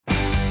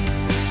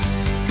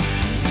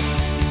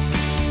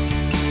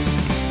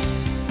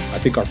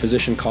think our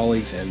physician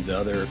colleagues and the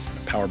other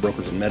power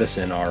brokers in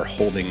medicine are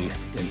holding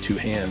in two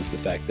hands the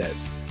fact that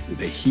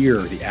they hear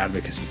the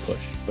advocacy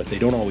push, but they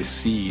don't always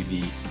see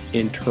the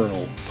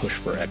internal push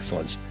for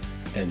excellence.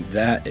 And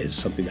that is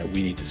something that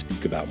we need to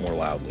speak about more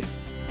loudly.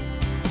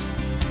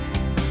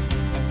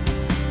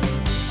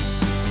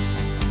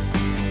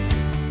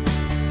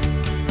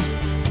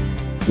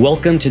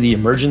 Welcome to the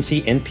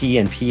Emergency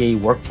NP and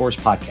PA Workforce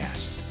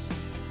Podcast.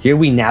 Here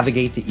we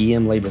navigate the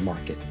EM labor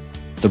market,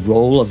 the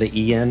role of the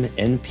EM,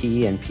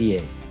 NP, and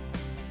PA,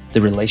 the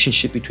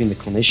relationship between the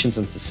clinicians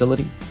and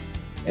facilities,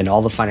 and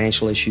all the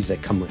financial issues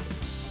that come with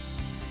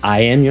it. I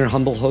am your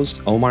humble host,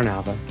 Omar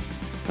Nava.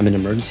 I'm an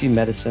emergency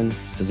medicine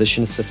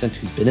physician assistant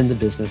who's been in the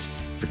business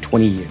for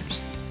 20 years.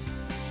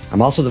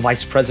 I'm also the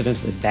Vice President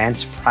of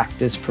Advanced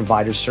Practice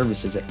Provider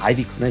Services at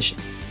Ivy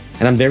Clinicians,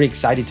 and I'm very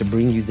excited to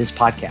bring you this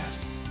podcast.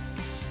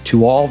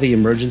 To all the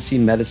emergency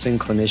medicine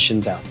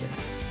clinicians out there,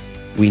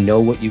 we know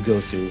what you go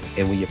through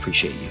and we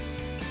appreciate you.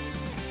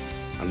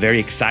 I'm very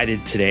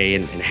excited today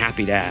and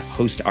happy to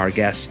host our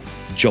guest,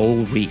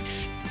 Joel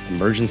Reitz,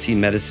 emergency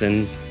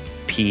medicine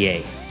PA.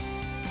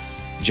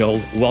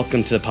 Joel,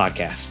 welcome to the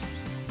podcast.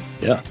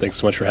 Yeah, thanks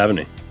so much for having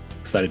me.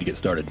 Excited to get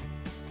started.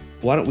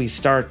 Why don't we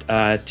start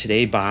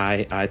today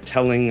by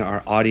telling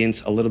our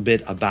audience a little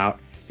bit about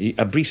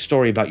a brief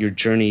story about your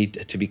journey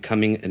to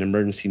becoming an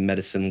emergency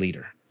medicine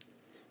leader.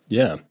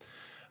 Yeah,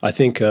 I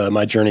think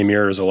my journey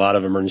mirrors a lot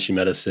of emergency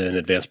medicine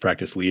advanced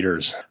practice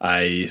leaders.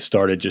 I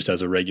started just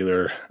as a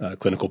regular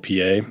clinical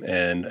PA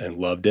and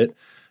loved it,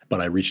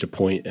 but I reached a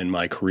point in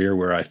my career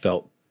where I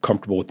felt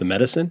comfortable with the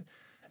medicine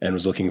and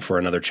was looking for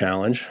another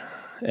challenge.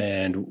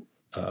 And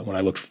when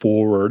I looked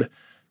forward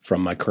from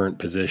my current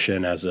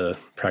position as a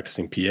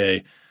practicing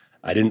PA,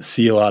 I didn't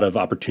see a lot of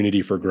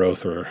opportunity for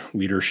growth or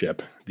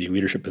leadership. The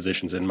leadership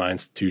positions in my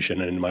institution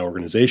and in my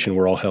organization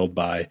were all held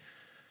by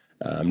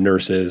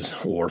nurses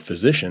or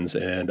physicians,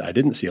 and I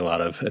didn't see a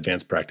lot of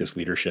advanced practice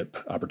leadership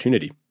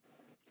opportunity.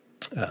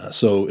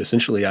 So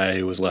essentially,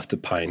 I was left to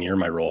pioneer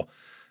my role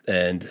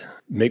and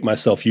make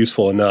myself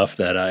useful enough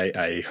that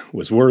I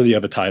was worthy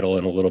of a title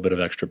and a little bit of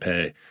extra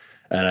pay.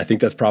 And I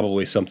think that's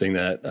probably something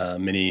that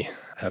many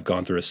have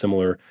gone through a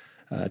similar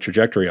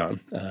trajectory on.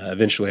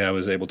 Eventually, I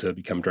was able to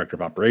become director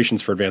of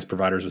operations for advanced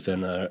providers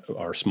within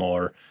our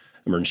smaller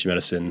emergency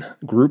medicine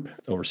group,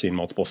 overseeing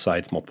multiple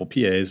sites, multiple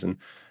PAs, and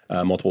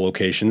multiple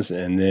locations,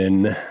 and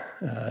then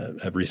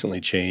have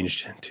recently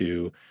changed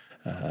to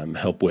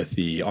help with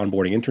the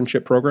onboarding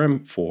internship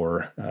program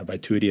for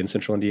Vituity in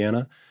Central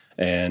Indiana,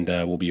 and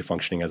will be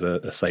functioning as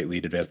a site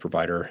lead advanced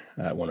provider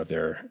at one of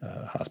their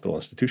hospital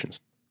institutions.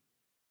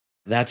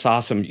 That's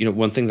awesome. You know,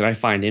 one thing that I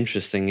find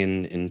interesting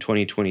in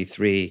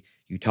 2023,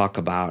 you talk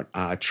about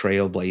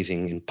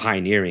trailblazing and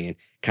pioneering and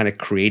kind of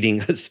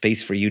creating a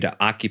space for you to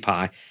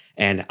occupy.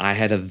 And I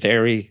had a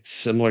very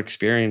similar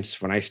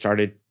experience when I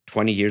started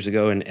 20 years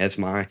ago, and as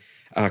my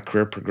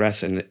career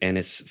progressed, and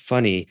it's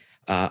funny,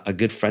 a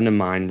good friend of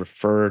mine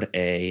referred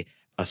a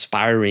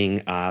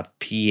aspiring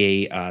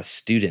PA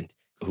student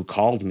who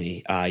called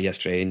me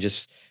yesterday and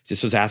just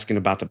was asking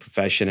about the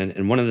profession.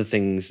 And one of the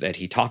things that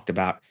he talked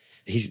about,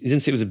 he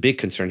didn't say it was a big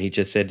concern. He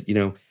just said, you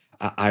know,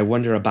 I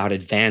wonder about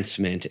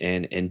advancement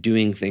and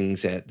doing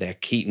things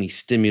that keep me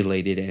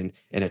stimulated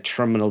and a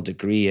terminal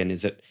degree. And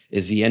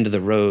is the end of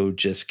the road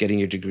just getting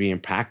your degree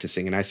and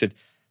practicing? And I said,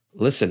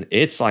 listen,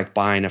 it's like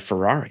buying a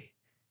Ferrari.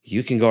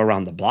 You can go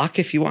around the block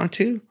if you want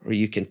to, or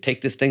you can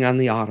take this thing on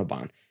the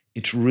Autobahn.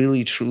 It's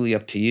really, truly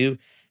up to you.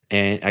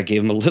 And I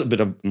gave him a little bit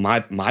of my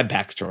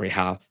backstory,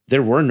 how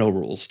there were no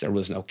rules. There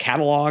was no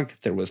catalog.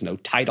 There was no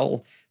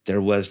title.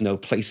 There was no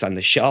place on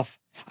the shelf.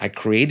 I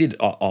created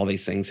all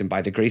these things, and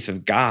by the grace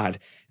of God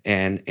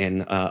and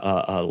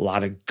a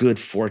lot of good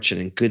fortune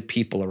and good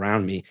people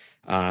around me,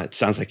 it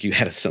sounds like you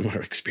had a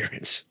similar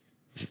experience.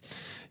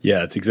 Yeah,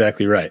 that's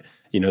exactly right.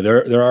 You know,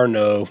 there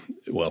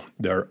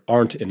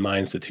aren't in my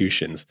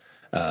institutions,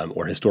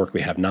 or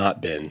historically have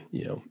not been,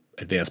 you know,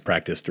 advanced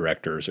practice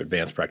directors or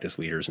advanced practice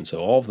leaders. And so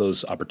all of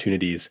those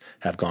opportunities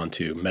have gone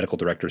to medical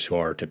directors who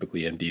are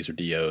typically MDs or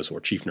DOs, or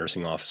chief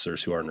nursing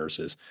officers who are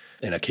nurses,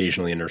 and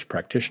occasionally a nurse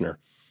practitioner.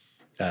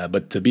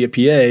 But to be a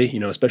PA, you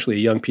know, especially a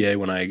young PA,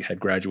 when I had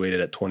graduated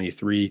at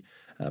 23,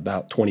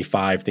 about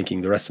 25, thinking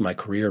the rest of my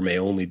career may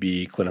only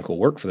be clinical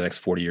work for the next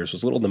 40 years,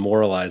 was a little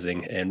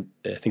demoralizing, and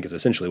I think is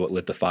essentially what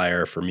lit the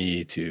fire for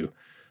me to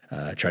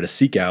try to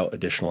seek out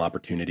additional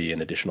opportunity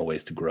and additional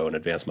ways to grow and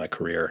advance my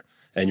career.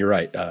 And you're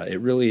right,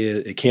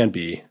 it can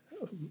be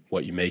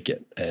what you make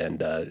it,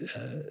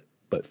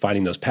 but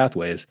finding those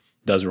pathways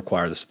does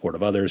require the support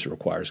of others. It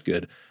requires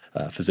good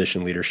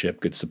physician leadership,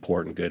 good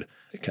support, and good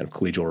kind of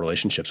collegial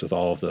relationships with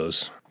all of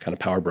those kind of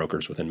power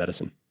brokers within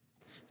medicine.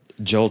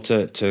 Joel,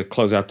 to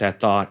close out that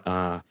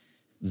thought,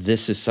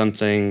 this is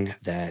something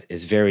that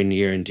is very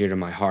near and dear to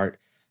my heart,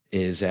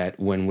 is that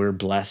when we're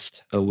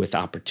blessed with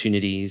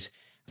opportunities,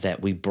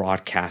 that we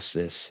broadcast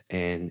this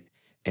and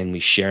we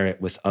share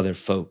it with other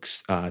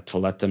folks to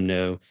let them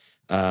know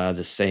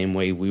the same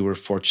way we were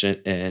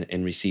fortunate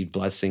and received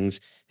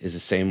blessings is the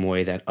same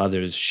way that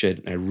others should.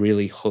 And I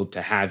really hope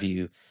to have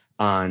you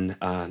on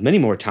many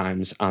more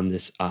times on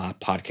this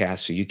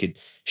podcast, so you could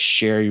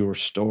share your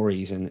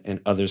stories,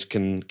 and others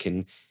can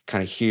kind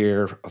of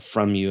hear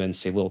from you and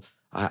say, well,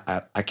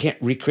 I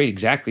can't recreate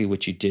exactly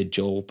what you did,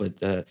 Joel,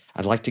 but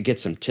I'd like to get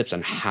some tips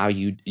on how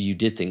you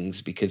did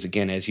things. Because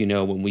again, as you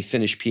know, when we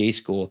finish PA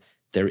school,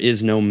 there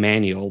is no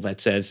manual that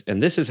says,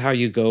 and this is how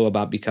you go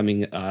about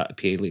becoming a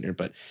PA leader.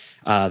 But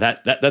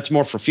that's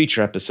more for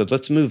future episodes.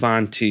 Let's move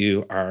on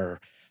to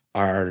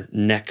our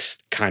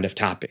next kind of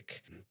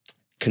topic: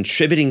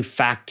 contributing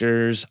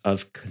factors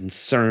of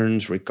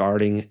concerns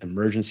regarding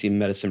emergency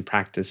medicine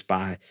practice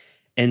by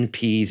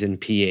NPs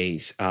and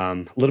PAs.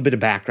 A little bit of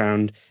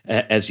background,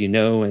 as you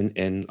know,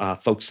 and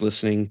folks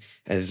listening,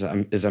 as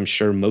I'm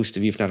sure most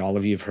of you, if not all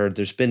of you, have heard,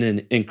 there's been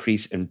an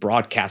increase in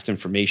broadcast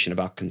information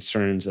about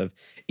concerns of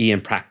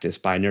EM practice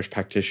by nurse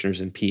practitioners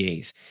and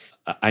PAs.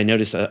 I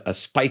noticed a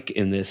spike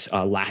in this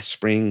last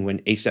spring when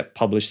ACEP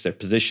published their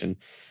position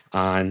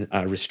on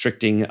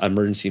restricting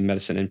emergency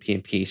medicine NP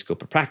and PA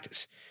scope of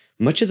practice.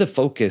 Much of the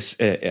focus,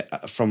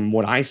 from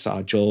what I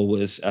saw, Joel,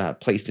 was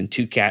placed in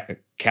two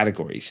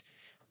categories.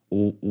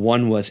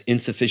 One was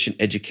insufficient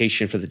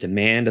education for the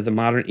demand of the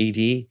modern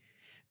ED,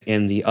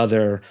 and the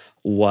other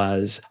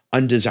was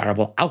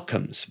undesirable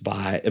outcomes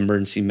by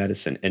emergency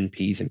medicine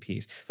NPs and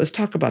Ps. Let's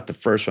talk about the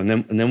first one,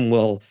 and then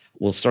we'll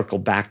circle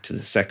back to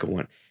the second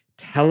one.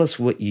 Tell us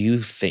what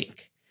you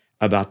think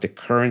about the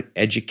current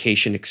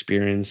education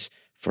experience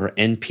for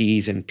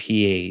NPs and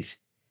PAs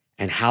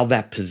and how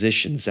that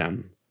positions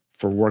them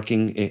for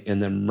working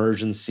in the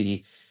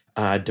emergency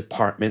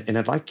department. And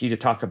I'd like you to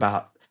talk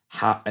about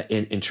how,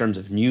 in terms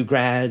of new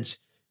grads,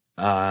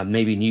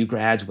 maybe new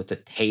grads with a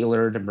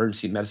tailored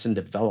emergency medicine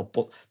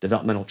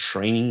developmental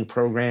training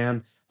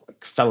program,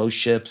 like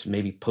fellowships,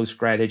 maybe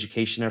post-grad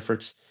education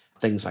efforts,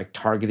 things like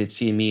targeted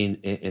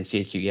CME and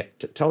CAQ.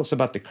 Yeah, tell us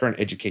about the current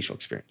educational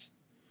experience.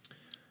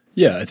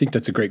 Yeah, I think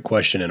that's a great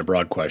question and a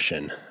broad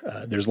question.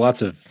 There's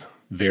lots of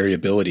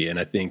variability, and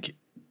I think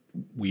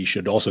we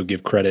should also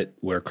give credit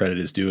where credit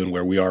is due and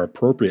where we are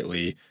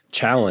appropriately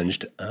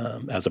challenged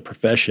as a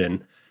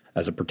profession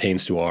as it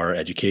pertains to our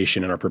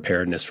education and our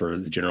preparedness for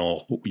the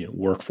general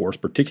workforce,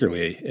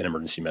 particularly in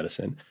emergency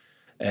medicine.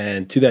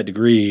 And to that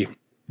degree,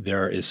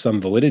 there is some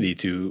validity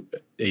to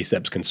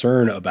ACEP's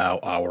concern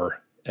about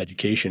our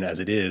education as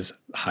it is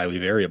highly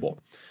variable.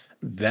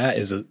 That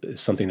is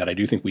something that I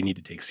do think we need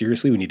to take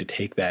seriously. We need to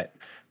take that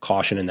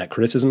caution and that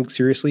criticism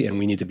seriously, and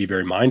we need to be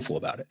very mindful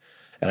about it.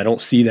 And I don't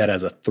see that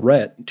as a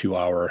threat to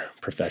our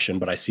profession,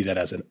 but I see that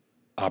as an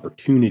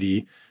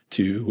opportunity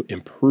to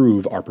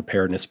improve our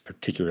preparedness,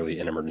 particularly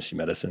in emergency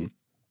medicine.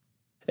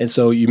 And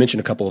so you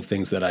mentioned a couple of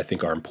things that I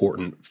think are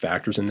important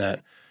factors in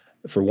that.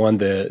 For one,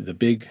 the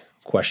big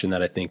question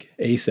that I think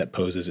ACEP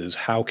poses is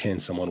how can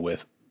someone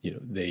with,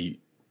 they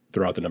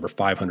throw out the number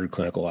 500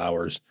 clinical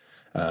hours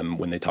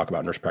when they talk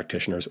about nurse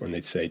practitioners, or when they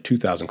say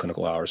 2,000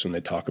 clinical hours when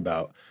they talk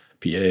about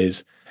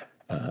PAs,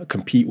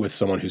 compete with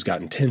someone who's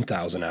gotten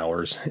 10,000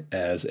 hours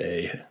as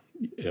a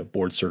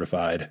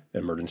board-certified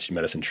emergency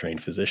medicine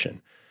trained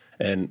physician.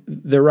 And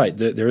they're right,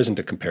 there isn't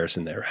a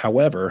comparison there.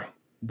 However,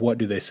 what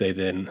do they say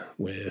then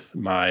with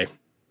my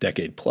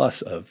decade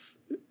plus of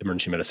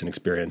emergency medicine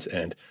experience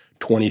and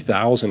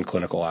 20,000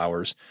 clinical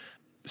hours?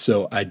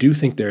 So I do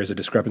think there is a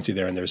discrepancy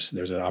there, and there's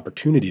an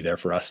opportunity there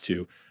for us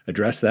to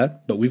address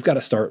that. But we've got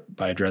to start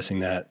by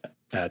addressing that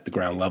at the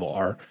ground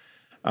level.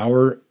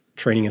 Our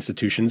training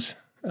institutions,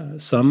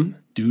 some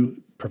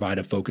do provide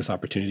a focus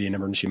opportunity in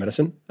emergency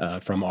medicine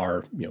from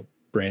our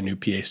brand new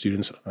PA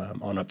students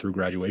on up through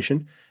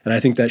graduation. And I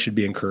think that should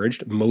be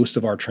encouraged. Most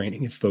of our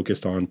training is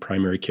focused on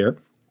primary care.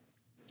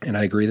 And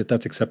I agree that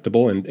that's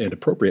acceptable and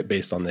appropriate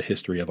based on the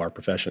history of our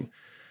profession.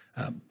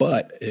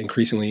 But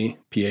increasingly,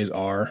 PAs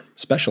are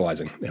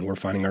specializing, and we're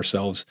finding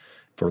ourselves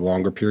for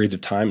longer periods of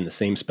time in the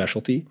same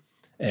specialty.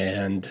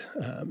 And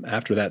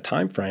after that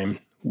time frame,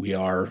 we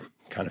are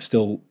kind of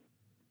still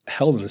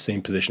held in the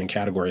same position and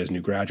category as new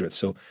graduates.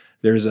 So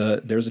there's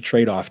a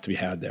trade-off to be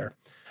had there.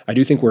 I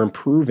do think we're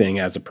improving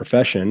as a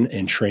profession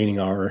in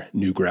training our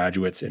new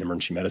graduates in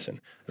emergency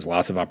medicine. There's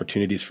lots of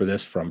opportunities for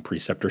this, from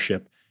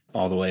preceptorship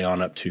all the way on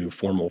up to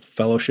formal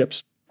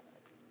fellowships,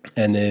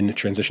 and then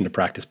transition to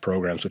practice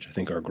programs, which I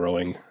think are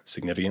growing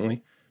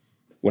significantly.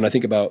 When I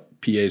think about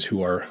PAs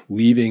who are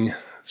leaving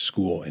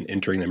school and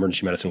entering the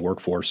emergency medicine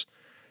workforce,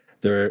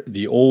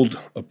 the old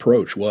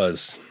approach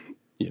was,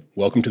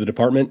 welcome to the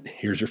department,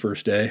 here's your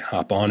first day,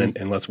 hop on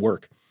and let's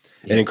work.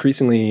 Yeah. And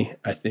increasingly,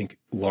 I think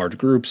large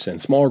groups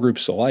and smaller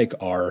groups alike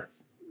are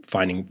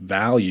finding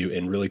value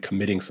in really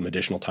committing some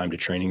additional time to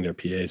training their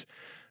PAs.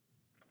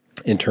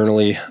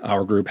 Internally,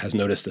 our group has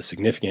noticed a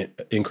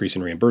significant increase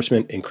in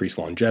reimbursement, increased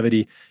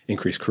longevity,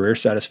 increased career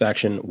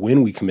satisfaction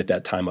when we commit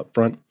that time up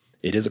front.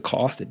 It is a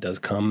cost. It does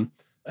come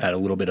at a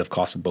little bit of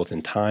cost of both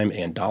in time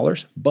and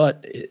dollars,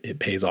 but it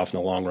pays off in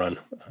the long run.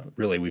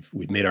 Really,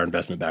 we've made our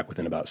investment back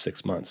within about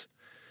 6 months.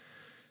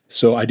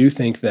 So I do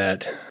think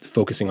that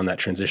focusing on that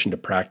transition to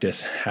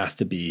practice has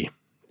to be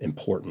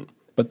important,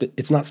 but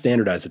it's not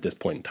standardized at this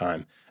point in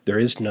time. There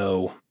is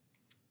no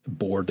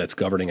board that's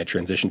governing a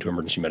transition to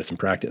emergency medicine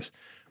practice.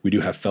 We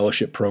do have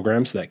fellowship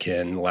programs that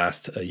can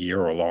last a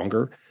year or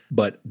longer,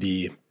 but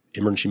the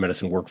emergency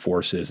medicine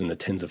workforce is in the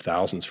tens of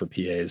thousands for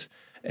PAs.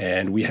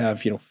 And we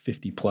have,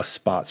 50 plus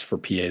spots for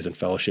PAs and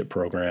fellowship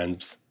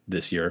programs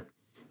this year.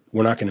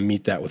 We're not going to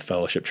meet that with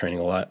fellowship training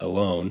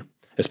alone,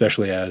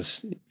 especially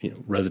as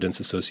residents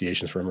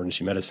associations for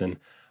emergency medicine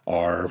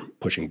are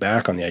pushing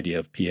back on the idea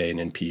of PA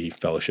and NP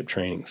fellowship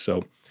training.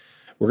 So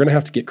we're going to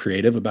have to get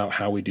creative about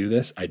how we do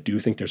this. I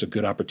do think there's a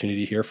good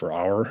opportunity here for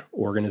our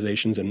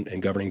organizations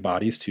and governing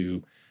bodies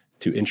to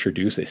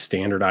introduce a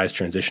standardized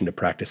transition to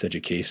practice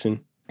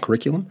education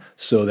curriculum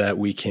so that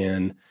we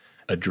can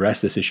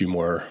address this issue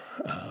more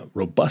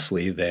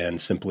robustly than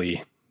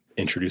simply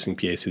introducing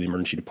PAs to the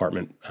emergency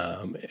department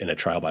in a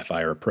trial by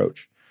fire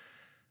approach.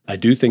 I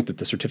do think that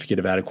the certificate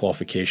of added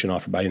qualification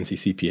offered by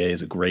NCCPA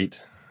is a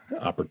great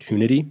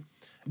opportunity.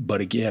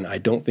 But again, I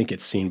don't think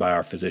it's seen by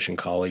our physician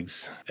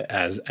colleagues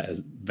as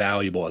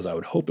valuable as I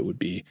would hope it would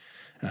be.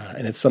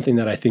 And it's something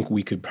that I think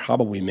we could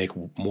probably make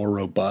more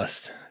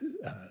robust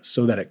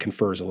so that it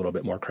confers a little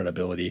bit more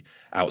credibility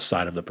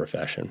outside of the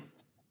profession.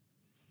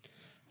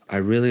 I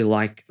really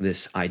like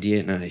this idea,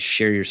 and I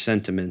share your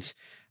sentiments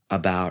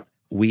about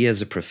we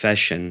as a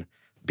profession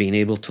being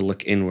able to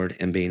look inward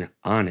and being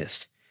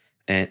honest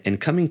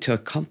and coming to a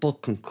couple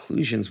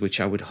conclusions,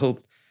 which I would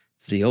hope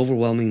the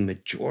overwhelming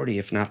majority,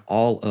 if not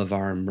all, of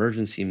our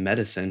emergency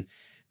medicine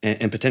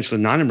and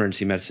potentially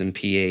non-emergency medicine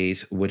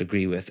PAs would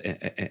agree with.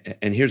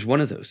 And here's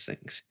one of those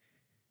things.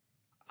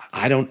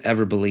 I don't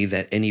ever believe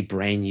that any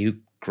brand new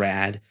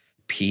grad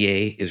PA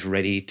is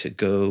ready to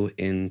go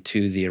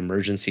into the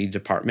emergency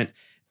department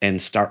and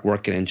start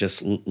working and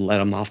just let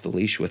them off the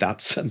leash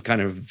without some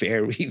kind of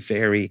very,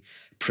 very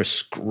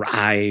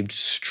prescribed,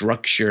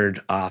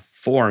 structured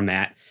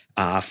format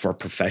for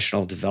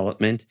professional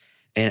development.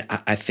 And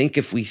I think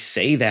if we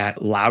say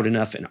that loud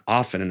enough and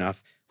often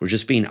enough, we're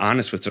just being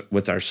honest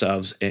with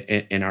ourselves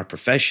in our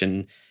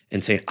profession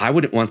and saying, I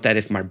wouldn't want that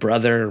if my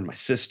brother or my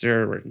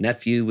sister or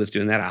nephew was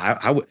doing that.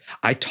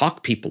 I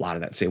talk people out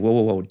of that and say,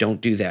 whoa,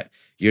 don't do that.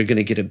 You're going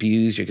to get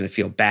abused. You're going to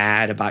feel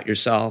bad about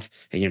yourself,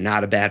 and you're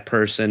not a bad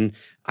person.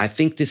 I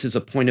think this is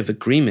a point of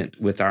agreement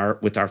with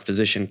our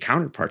physician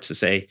counterparts to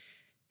say,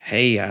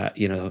 hey,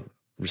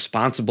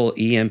 responsible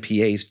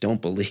EMPAs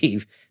don't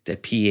believe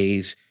that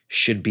PAs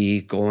should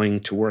be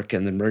going to work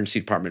in the emergency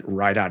department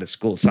right out of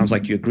school. It sounds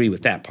like you agree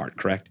with that part,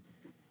 correct?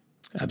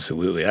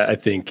 Absolutely. I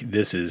think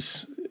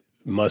this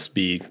must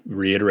be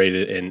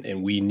reiterated,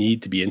 and we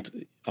need to be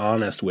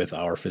honest with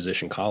our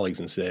physician colleagues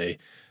and say,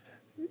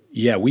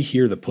 yeah, we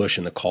hear the push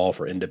and the call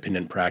for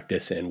independent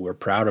practice, and we're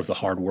proud of the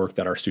hard work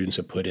that our students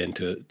have put in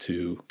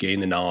to gain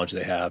the knowledge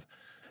they have.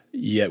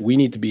 Yet we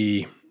need to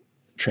be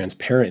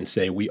transparent and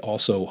say we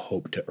also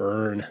hope to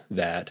earn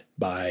that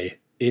by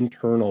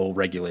internal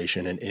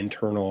regulation and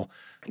internal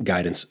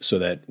guidance so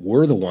that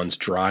we're the ones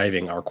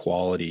driving our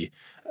quality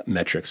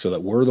metrics, so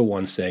that we're the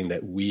ones saying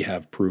that we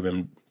have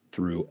proven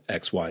through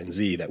X, Y, and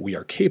Z that we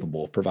are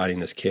capable of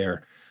providing this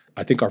care.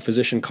 I think our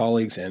physician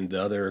colleagues and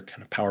the other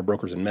kind of power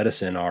brokers in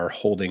medicine are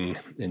holding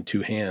in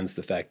two hands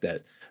the fact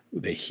that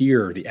they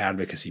hear the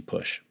advocacy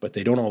push, but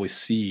they don't always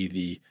see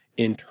the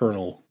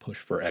internal push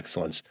for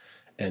excellence.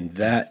 And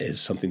that is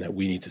something that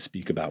we need to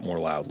speak about more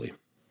loudly.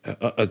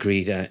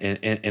 Agreed.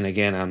 And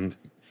again, I'm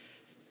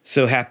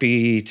so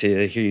happy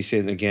to hear you say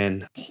it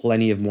again.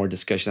 Plenty of more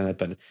discussion on it,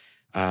 but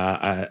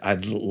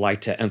I'd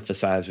like to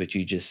emphasize what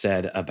you just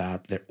said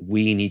about that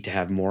we need to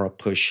have more a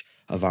push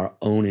of our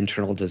own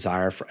internal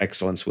desire for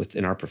excellence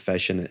within our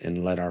profession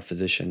and let our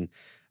physician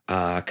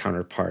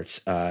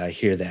counterparts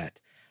hear that.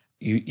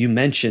 You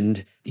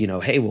mentioned,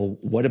 hey, well,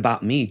 what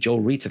about me?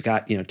 Joel Reitz, I've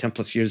got, 10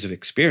 plus years of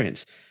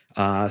experience.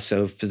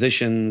 So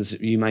physicians,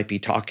 you might be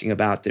talking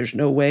about, there's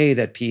no way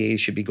that PAs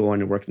should be going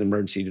to work in the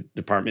emergency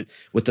department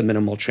with the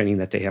minimal training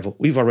that they have.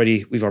 We've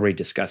already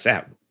discussed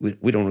that.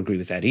 We don't agree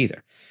with that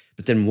either.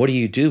 But then what do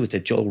you do with the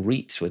Joel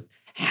Reitz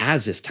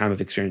has this time of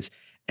experience?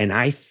 And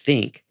I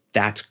think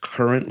that's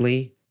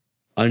currently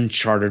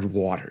uncharted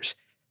waters.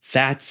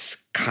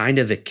 That's kind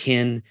of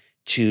akin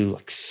to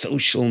like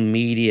social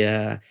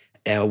media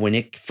when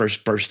it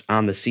first burst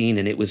on the scene,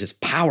 and it was this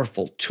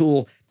powerful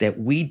tool that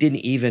we didn't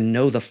even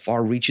know the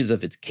far reaches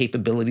of its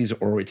capabilities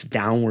or its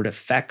downward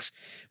effects.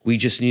 We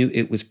just knew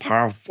it was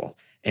powerful.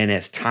 And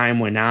as time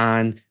went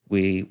on,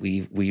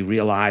 we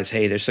realized,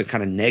 hey, there's some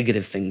kind of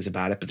negative things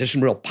about it, but there's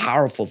some real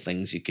powerful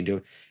things you can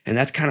do. And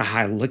that's kind of how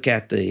I look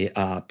at the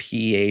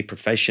PA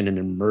profession in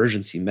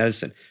emergency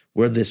medicine.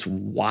 We're this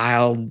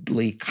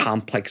wildly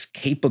complex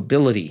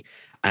capability,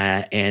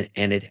 and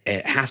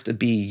it has to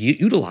be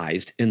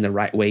utilized in the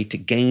right way to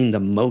gain the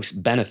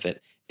most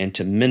benefit and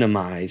to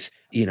minimize,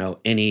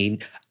 any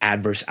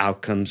adverse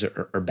outcomes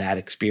or bad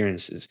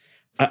experiences.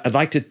 I'd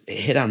like to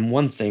hit on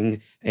one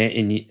thing,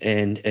 and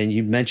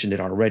you mentioned it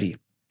already.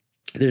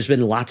 There's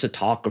been lots of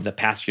talk over the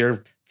past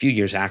few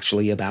years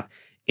actually, about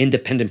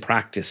independent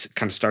practice. It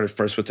kind of started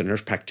first with the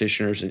nurse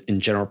practitioners in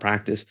general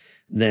practice.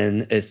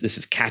 Then this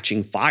is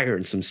catching fire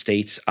in some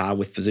states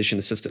with physician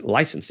assistant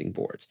licensing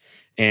boards.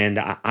 And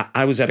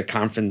I was at a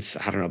conference,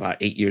 I don't know, about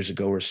 8 years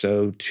ago or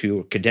so,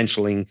 to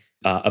credentialing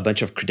a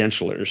bunch of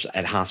credentialers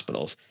at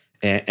hospitals.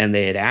 And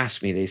they had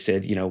asked me, they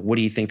said, what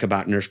do you think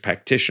about nurse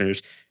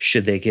practitioners?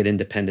 Should they get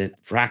independent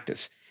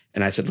practice?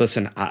 And I said,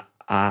 listen,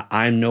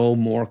 I'm no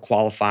more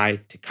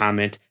qualified to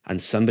comment on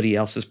somebody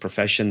else's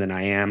profession than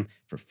I am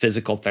for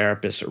physical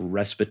therapists or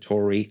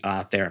respiratory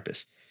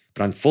therapists.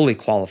 But I'm fully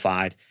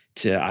qualified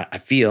I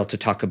feel, to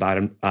talk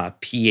about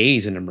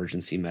PAs in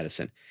emergency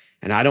medicine.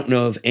 And I don't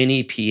know of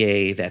any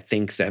PA that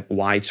thinks that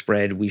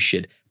widespread we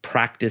should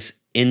practice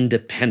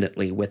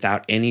independently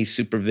without any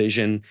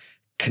supervision,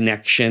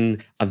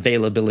 connection,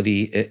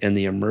 availability in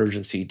the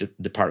emergency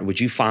department. Would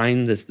you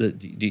find this? Do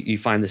you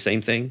find the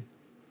same thing?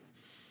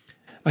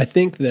 I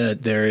think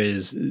that there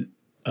is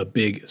a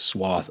big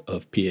swath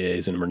of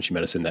PAs in emergency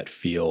medicine that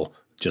feel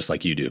just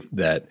like you do,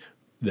 that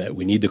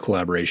we need the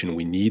collaboration,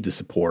 we need the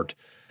support.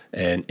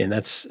 And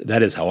that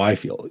is how I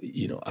feel.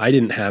 I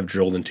didn't have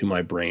drilled into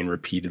my brain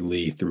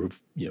repeatedly through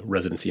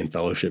residency and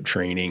fellowship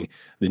training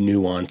the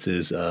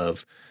nuances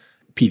of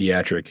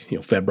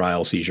pediatric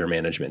febrile seizure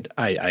management.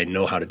 I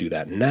know how to do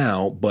that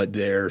now, but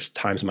there's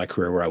times in my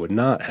career where I would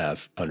not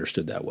have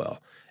understood that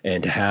well.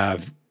 And to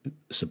have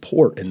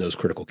support in those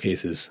critical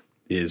cases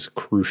is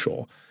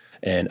crucial.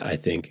 And I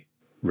think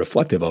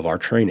reflective of our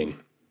training,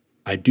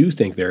 I do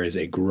think there is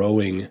a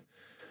growing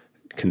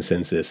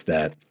consensus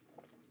that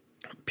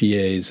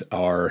PAs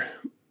are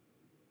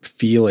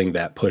feeling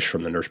that push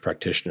from the nurse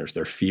practitioners.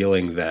 They're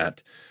feeling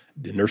that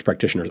the nurse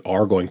practitioners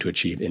are going to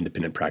achieve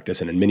independent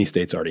practice, and in many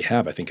states already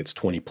have. I think it's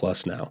 20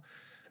 plus now.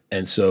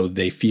 And so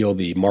they feel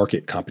the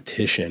market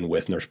competition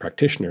with nurse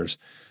practitioners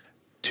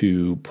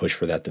to push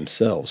for that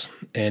themselves.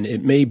 And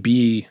it may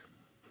be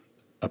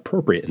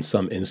appropriate in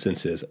some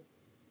instances,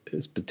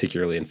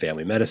 particularly in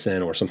family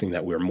medicine or something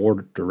that we're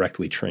more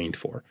directly trained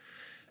for.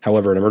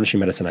 However, in emergency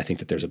medicine, I think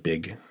that there's a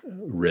big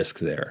risk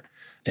there.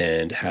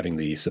 And having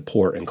the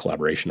support and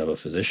collaboration of a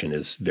physician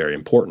is very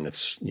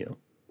important.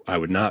 I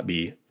would not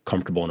be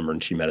comfortable in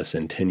emergency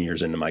medicine 10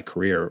 years into my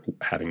career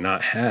having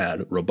not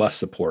had robust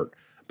support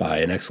by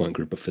an excellent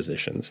group of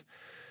physicians.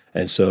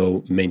 And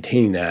so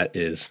maintaining that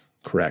is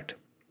correct.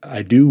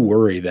 I do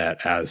worry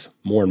that as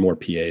more and more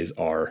PAs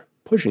are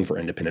pushing for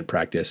independent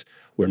practice,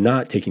 we're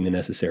not taking the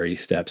necessary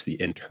steps, the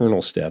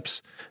internal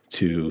steps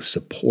to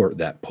support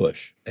that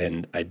push.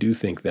 And I do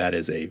think that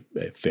is a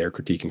fair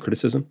critique and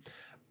criticism.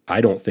 I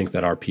don't think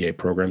that our PA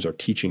programs are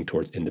teaching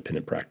towards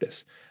independent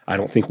practice. I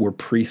don't think we're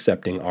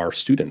precepting our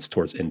students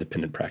towards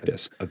independent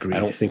practice. Agreed. I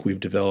don't think we've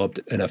developed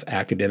enough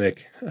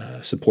academic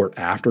support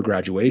after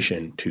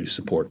graduation to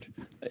support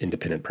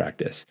independent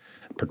practice,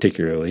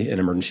 particularly in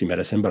emergency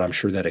medicine, but I'm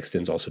sure that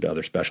extends also to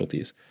other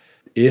specialties.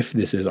 If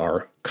this is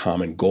our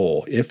common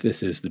goal, if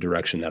this is the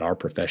direction that our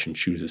profession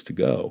chooses to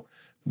go,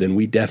 then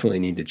we definitely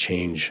need to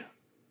change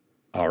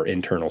our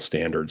internal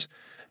standards.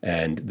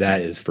 And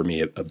that is, for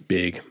me, a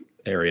big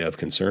area of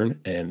concern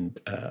and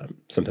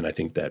something I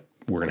think that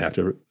we're going to have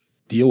to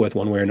deal with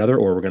one way or another,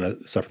 or we're going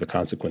to suffer the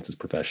consequences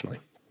professionally.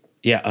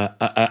 Yeah,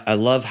 I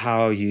love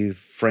how you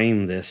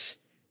frame this.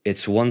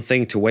 It's one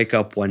thing to wake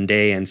up one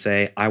day and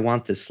say, I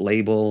want this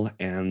label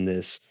and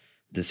this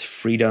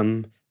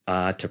freedom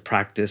to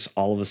practice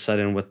all of a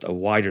sudden with a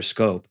wider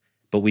scope,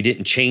 but we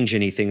didn't change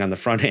anything on the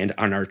front end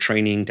on our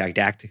training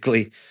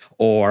didactically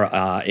or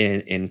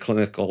in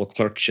clinical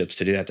clerkships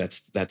to do that.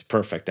 That's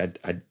perfect.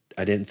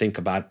 I didn't think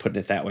about putting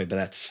it that way, but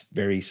that's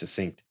very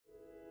succinct.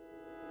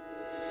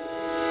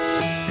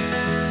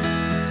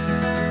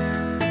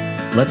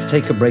 Let's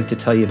take a break to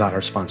tell you about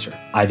our sponsor,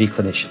 Ivy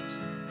Clinicians.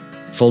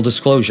 Full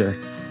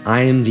disclosure,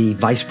 I am the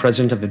Vice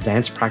President of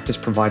Advanced Practice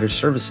Provider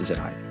Services at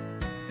Ivy.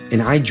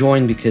 And I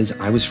joined because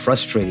I was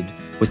frustrated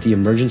with the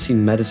emergency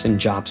medicine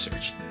job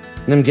search.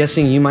 And I'm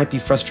guessing you might be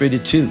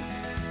frustrated too.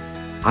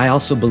 I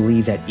also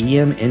believe that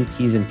EM,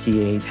 NPs, and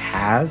PAs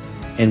have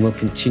and will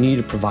continue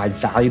to provide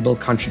valuable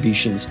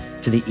contributions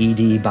to the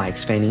ED by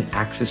expanding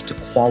access to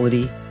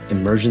quality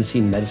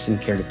emergency medicine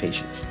care to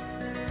patients.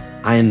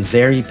 I am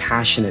very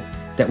passionate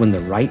that when the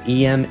right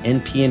EM,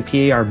 NP, and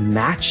PA are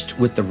matched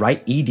with the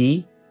right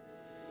ED,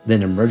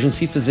 then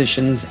emergency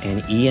physicians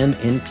and EM,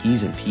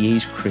 NPs, and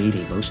PAs create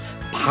a most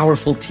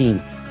powerful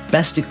team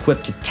best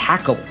equipped to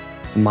tackle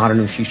the modern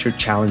and future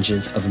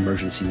challenges of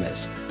emergency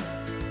medicine.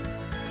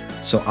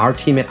 So our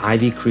team at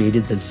Ivy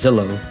created the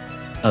Zillow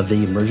of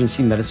the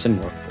emergency medicine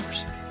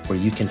workforce, where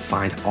you can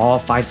find all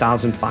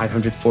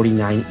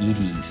 5,549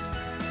 EDs,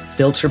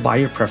 filter by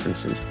your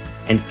preferences,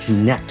 and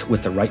connect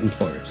with the right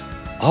employers,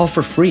 all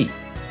for free.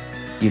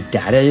 Your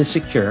data is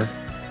secure,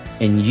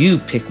 and you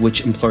pick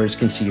which employers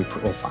can see your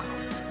profile.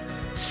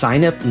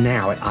 Sign up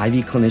now at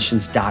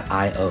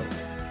ivyclinicians.io,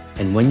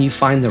 and when you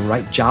find the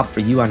right job for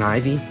you on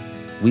Ivy,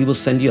 we will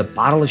send you a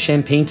bottle of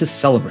champagne to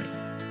celebrate.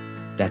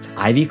 That's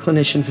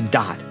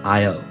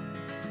ivyclinicians.io.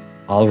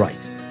 All right,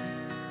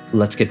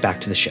 let's get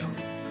back to the show.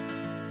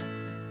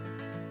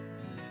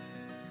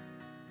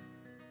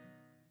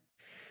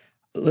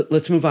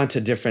 Let's move on to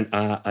a different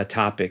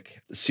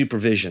topic,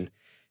 supervision.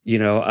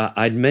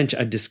 I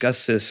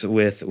discussed this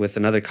with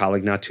another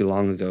colleague not too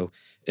long ago.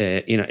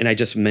 And I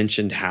just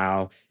mentioned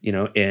how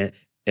an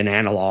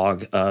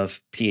analog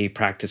of PA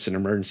practice in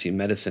emergency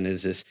medicine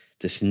is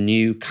this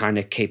new kind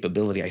of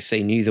capability. I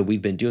say new that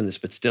we've been doing this,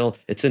 but still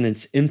it's in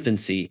its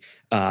infancy.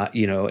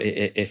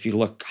 If you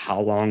look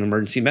how long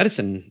emergency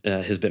medicine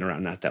has been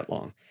around, not that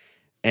long.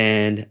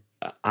 And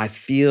I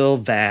feel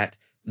that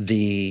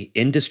the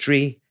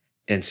industry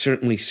and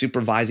certainly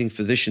supervising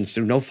physicians,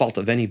 through no fault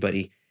of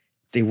anybody,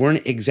 they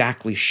weren't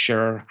exactly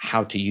sure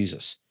how to use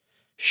us.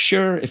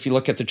 Sure, if you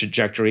look at the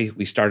trajectory,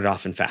 we started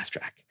off in fast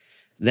track.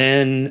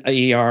 Then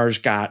ERs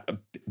got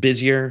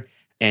busier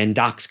and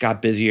docs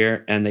got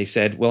busier, and they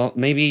said, well,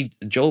 maybe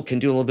Joel can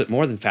do a little bit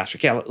more than fast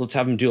track. Yeah, let's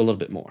have him do a little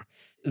bit more.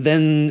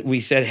 Then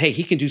we said, hey,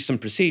 he can do some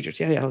procedures.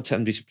 Yeah, let's have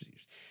him do some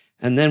procedures.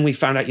 And then we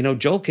found out,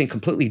 Joel can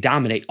completely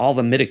dominate all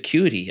the mid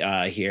acuity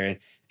here,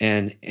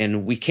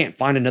 and we can't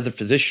find another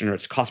physician or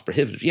it's cost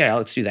prohibitive. Yeah,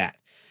 let's do that.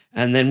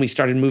 And then we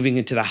started moving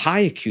into the high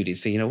acuity.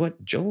 So you know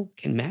what, Joel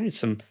can manage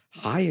some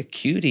high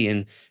acuity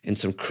and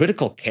some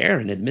critical care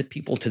and admit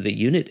people to the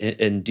unit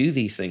and do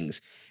these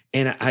things.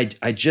 And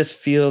I just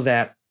feel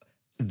that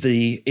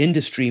the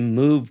industry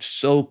moved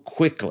so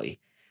quickly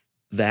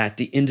that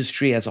the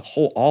industry as a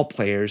whole, all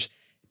players,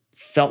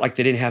 felt like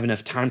they didn't have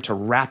enough time to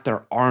wrap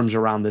their arms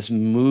around this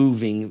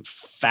moving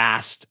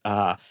fast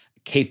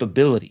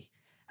capability.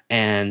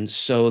 And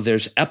so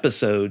there's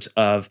episodes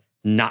of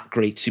not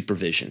great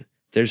supervision.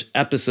 There's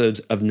episodes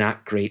of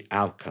not great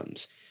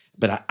outcomes.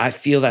 But I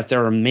feel that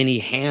there are many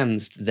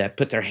hands that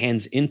put their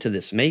hands into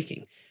this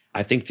making.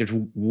 I think there's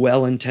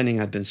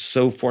well-intending. I've been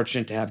so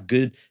fortunate to have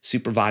good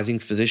supervising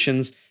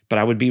physicians, but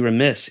I would be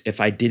remiss if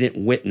I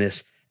didn't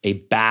witness a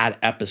bad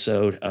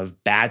episode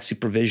of bad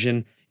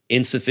supervision,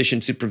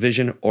 insufficient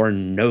supervision, or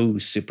no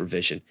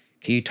supervision.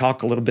 Can you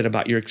talk a little bit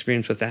about your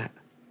experience with that?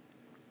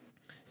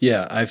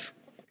 Yeah,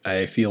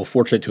 I feel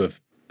fortunate to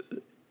have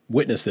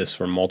witnessed this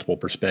from multiple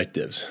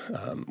perspectives.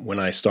 When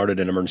I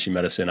started in emergency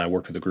medicine, I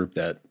worked with a group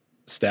that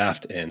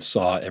staffed and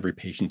saw every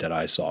patient that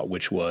I saw,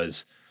 which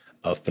was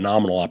a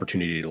phenomenal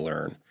opportunity to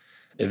learn.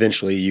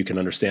 Eventually, you can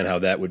understand how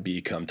that would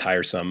become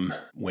tiresome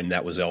when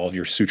that was all of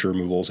your suture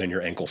removals and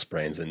your ankle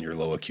sprains and your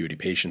low acuity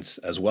patients,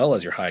 as well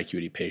as your high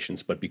acuity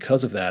patients. But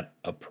because of that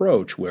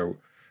approach where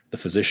the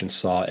physician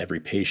saw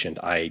every patient,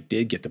 I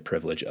did get the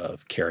privilege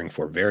of caring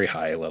for a very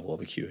high level of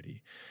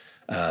acuity.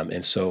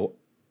 And so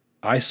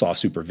I saw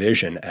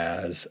supervision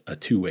as a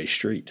two-way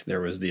street.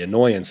 There was the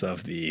annoyance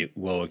of the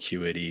low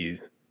acuity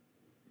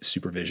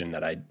supervision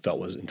that I felt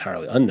was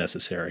entirely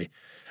unnecessary,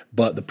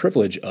 but the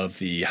privilege of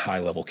the high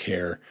level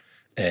care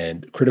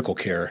and critical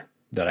care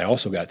that I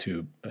also got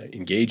to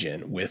engage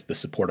in with the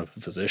support of a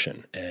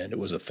physician. And it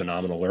was a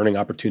phenomenal learning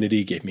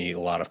opportunity, gave me a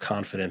lot of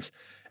confidence,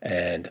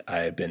 and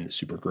I've been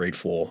super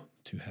grateful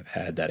to have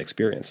had that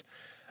experience.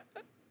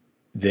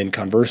 Then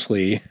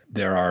conversely,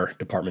 there are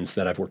departments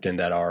that I've worked in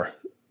that are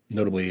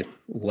notably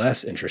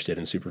less interested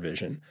in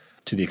supervision,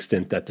 to the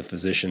extent that the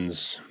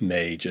physicians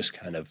may just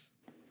kind of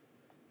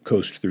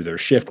coast through their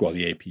shift while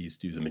the APs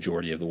do the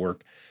majority of the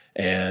work,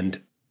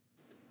 and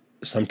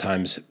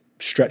sometimes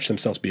stretch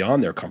themselves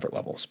beyond their comfort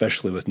level,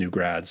 especially with new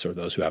grads or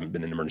those who haven't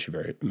been in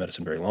emergency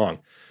medicine very long.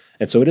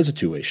 And so it is a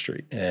two-way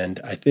street.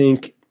 And I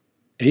think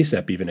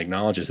ACEP even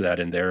acknowledges that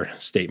in their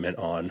statement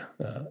on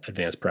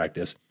advanced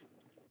practice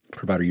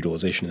provider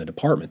utilization in the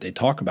department. They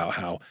talk about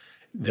how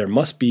there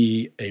must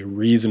be a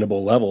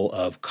reasonable level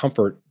of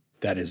comfort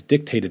that is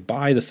dictated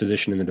by the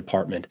physician in the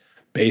department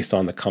based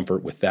on the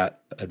comfort with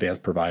that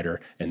advanced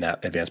provider and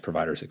that advanced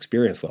provider's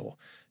experience level.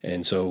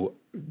 And so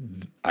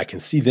I can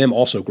see them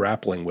also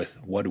grappling with,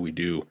 what do we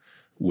do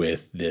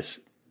with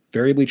this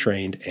variably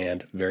trained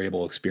and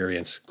variable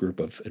experience group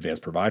of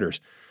advanced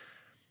providers?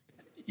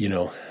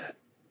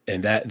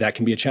 And that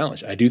can be a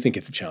challenge. I do think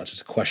it's a challenge.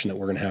 It's a question that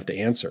we're going to have to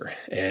answer.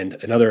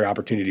 And another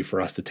opportunity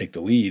for us to take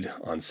the lead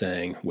on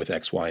saying, with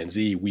X, Y, and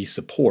Z, we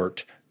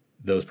support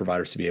those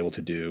providers to be able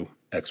to do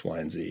X, Y,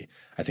 and Z.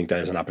 I think that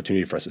is an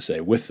opportunity for us to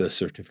say, with the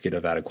certificate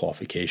of added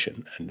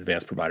qualification, an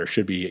advanced provider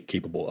should be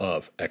capable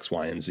of X,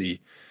 Y, and Z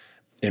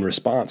in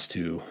response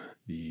to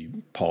the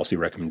policy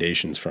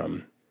recommendations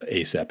from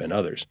ACEP and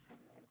others.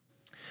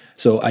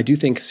 So I do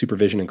think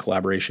supervision and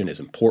collaboration is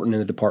important in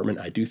the department.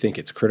 I do think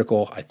it's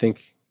critical. I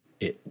think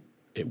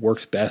it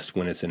works best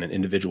when it's in an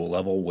individual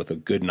level with a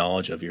good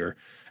knowledge of your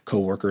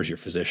coworkers, your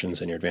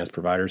physicians, and your advanced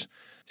providers.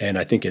 And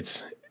I think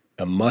it's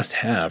a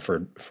must-have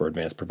for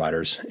advanced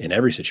providers in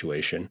every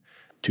situation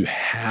to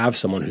have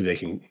someone who they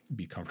can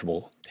be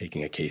comfortable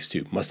taking a case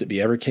to. Must it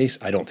be every case?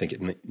 I don't think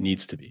it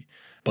needs to be.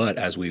 But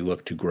as we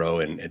look to grow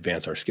and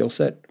advance our skill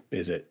set,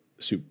 is it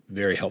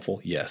very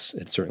helpful? Yes,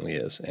 it certainly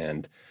is.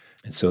 And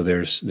so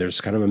there's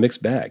kind of a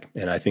mixed bag.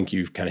 And I think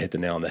you've kind of hit the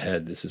nail on the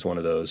head. This is one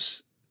of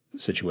those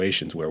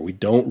situations where we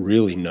don't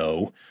really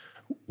know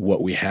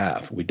what we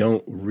have. We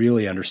don't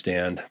really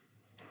understand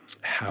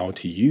how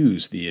to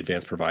use the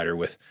advanced provider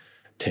with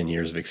 10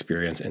 years of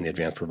experience and the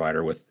advanced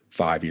provider with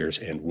 5 years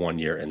and 1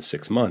 year and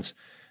 6 months.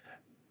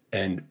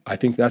 And I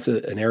think that's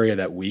an area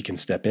that we can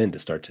step in to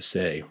start to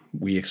say,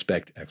 we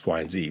expect X, Y,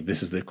 and Z.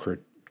 This is the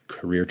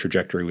career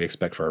trajectory we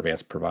expect for our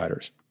advanced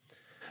providers.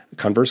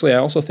 Conversely, I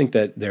also think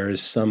that there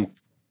is some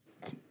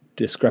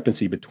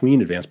discrepancy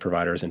between advanced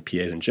providers and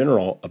PAs in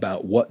general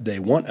about what they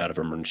want out of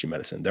emergency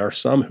medicine. There are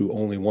some who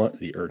only want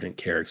the urgent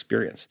care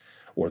experience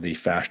or the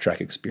fast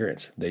track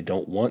experience. They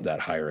don't want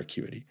that higher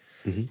acuity.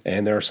 Mm-hmm.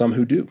 And there are some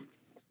who do.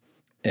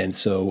 And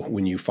so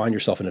when you find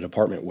yourself in a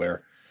department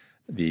where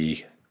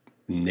the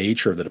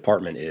nature of the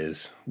department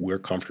is we're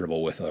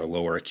comfortable with a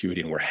lower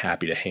acuity and we're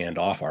happy to hand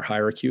off our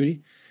higher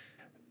acuity,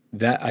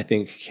 that I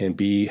think can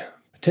be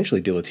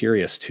potentially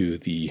deleterious to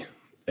the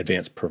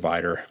advanced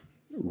provider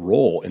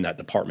role in that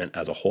department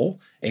as a whole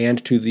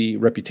and to the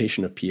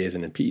reputation of PAs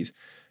and NPs.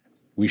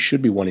 We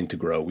should be wanting to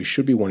grow. We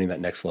should be wanting that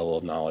next level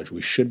of knowledge.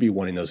 We should be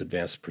wanting those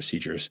advanced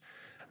procedures.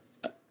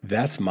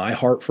 That's my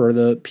heart for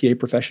the PA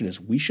profession, is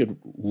we should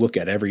look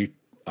at every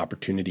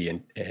opportunity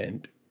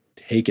and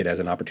take it as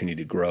an opportunity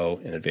to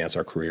grow and advance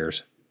our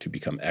careers, to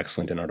become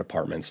excellent in our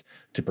departments,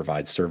 to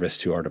provide service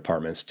to our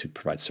departments, to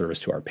provide service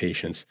to our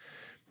patients.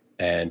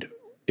 And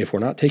if we're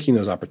not taking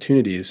those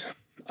opportunities,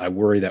 I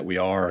worry that we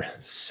are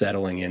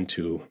settling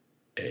into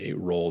a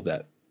role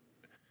that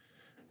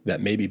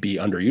maybe be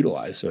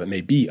underutilized, or that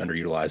may be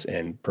underutilized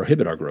and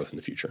prohibit our growth in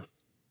the future.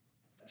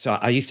 So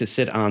I used to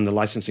sit on the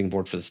licensing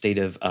board for the state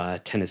of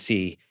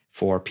Tennessee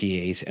for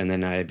PAs, and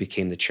then I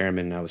became the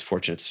chairman. I was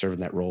fortunate to serve in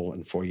that role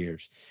in 4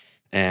 years.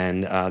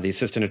 And the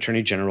assistant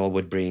attorney general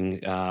would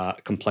bring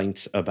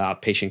complaints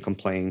about patient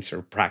complaints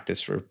or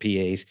practice for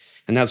PAs,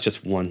 and that was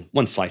just one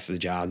slice of the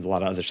job. A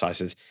lot of other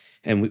slices,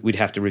 and we'd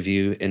have to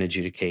review and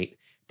adjudicate.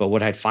 But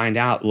what I'd find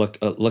out,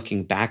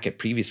 looking back at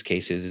previous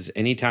cases, is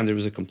anytime there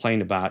was a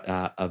complaint about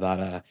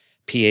a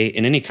PA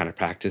in any kind of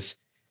practice,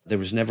 there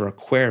was never a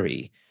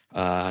query,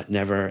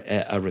 never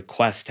a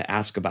request to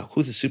ask about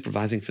who the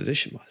supervising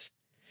physician was.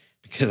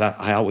 Because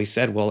I always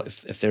said, well,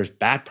 if there's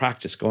bad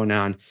practice going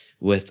on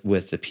with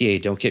the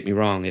PA, don't get me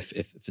wrong. If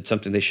it's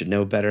something they should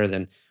know better,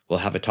 then we'll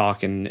have a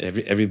talk, and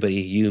everybody,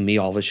 you, me,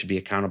 all of us should be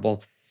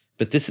accountable.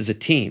 But this is a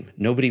team.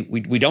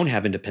 We don't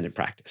have independent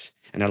practice.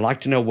 And I'd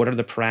like to know, what are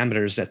the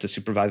parameters that the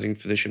supervising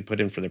physician put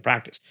in for their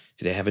practice?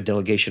 Do they have a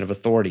delegation of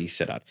authority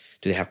set up?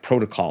 Do they have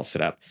protocols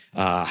set up?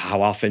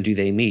 How often do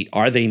they meet?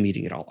 Are they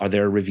meeting at all? Are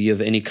there a review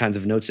of any kinds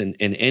of notes in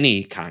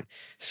any kind?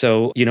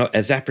 So,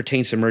 as that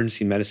pertains to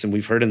emergency medicine,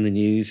 we've heard in the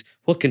news,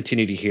 we'll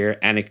continue to hear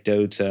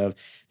anecdotes of,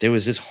 there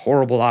was this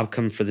horrible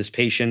outcome for this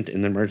patient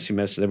in the emergency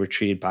medicine that were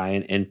treated by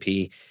an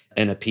NP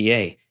and a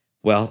PA.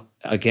 Well,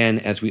 again,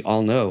 as we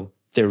all know,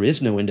 there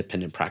is no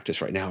independent practice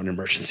right now in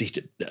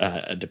emergency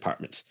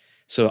departments.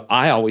 So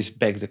I always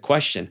beg the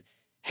question,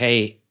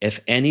 hey, if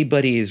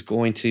anybody is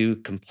going to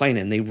complain,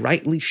 and they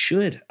rightly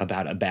should,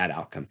 about a bad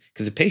outcome,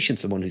 because the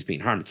patient's the one who's being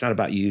harmed. It's not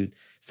about you.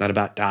 It's not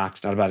about docs.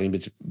 It's not about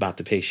anybody. It's about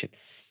the patient.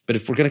 But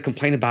if we're going to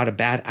complain about a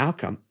bad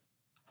outcome,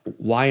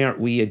 why aren't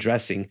we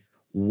addressing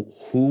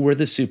who were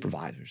the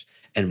supervisors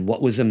and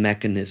what was the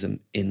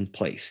mechanism in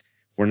place?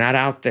 We're not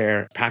out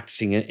there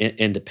practicing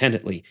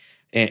independently.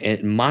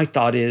 And my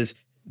thought is,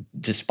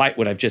 despite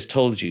what I've just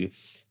told you,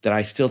 that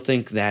I still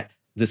think that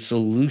the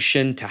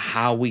solution to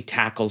how we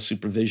tackle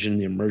supervision in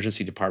the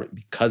emergency department,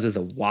 because of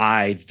the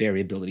wide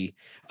variability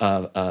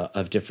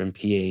of different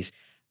PAs,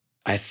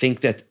 I think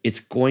that it's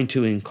going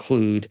to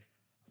include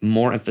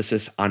more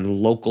emphasis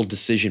on local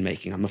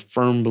decision-making. I'm a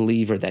firm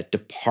believer that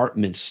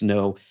departments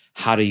know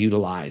how to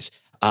utilize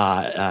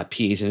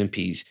PAs and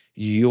NPs.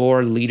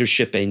 Your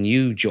leadership and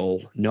you,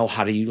 Joel, know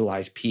how to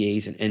utilize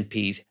PAs and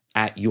NPs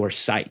at your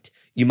site.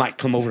 You might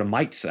come over to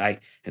Mike's site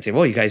and say,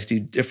 well, you guys do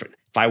different.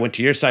 If I went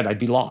to your site, I'd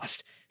be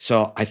lost.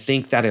 So I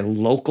think that a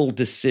local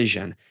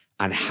decision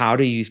on how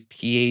to use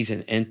PAs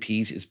and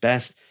NPs is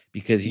best,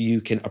 because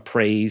you can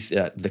appraise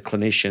the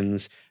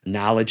clinician's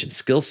knowledge and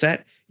skill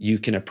set. You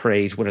can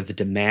appraise what are the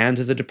demands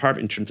of the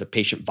department in terms of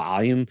patient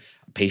volume,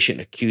 patient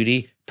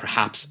acuity,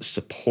 perhaps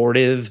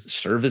supportive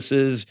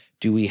services.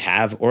 Do we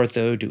have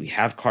ortho? Do we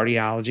have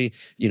cardiology?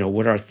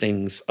 What are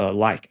things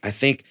like? I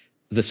think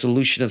the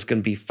solution is going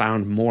to be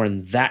found more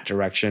in that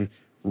direction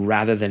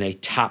rather than a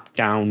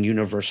top-down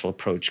universal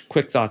approach.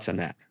 Quick thoughts on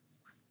that?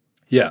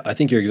 Yeah, I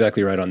think you're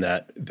exactly right on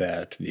that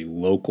the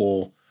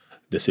local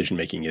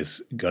decision-making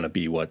is going to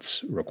be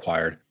what's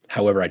required.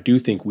 However, I do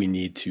think we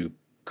need to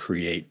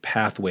create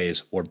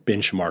pathways or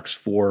benchmarks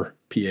for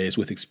PAs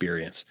with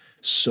experience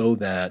so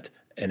that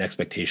an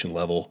expectation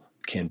level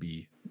can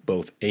be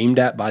both aimed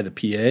at by the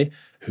PA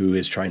who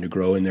is trying to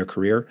grow in their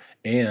career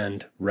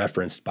and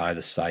referenced by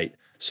the site,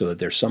 so that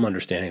there's some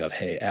understanding of,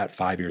 hey, at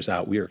 5 years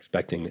out, we are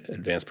expecting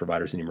advanced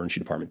providers in the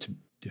emergency department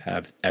to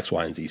have X,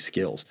 Y, and Z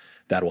skills.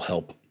 That will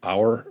help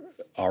our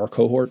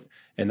cohort,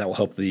 and that will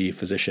help the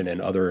physician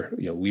and other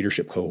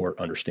leadership cohort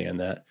understand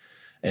that.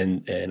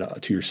 And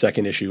to your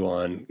second issue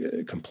on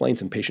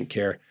complaints and patient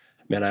care,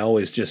 man,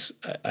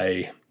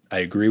 I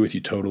agree with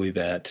you totally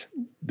that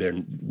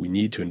we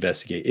need to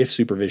investigate. If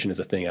supervision is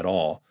a thing at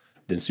all,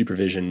 then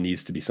supervision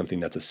needs to be something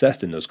that's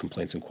assessed in those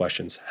complaints and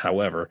questions.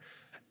 However,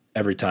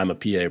 every time a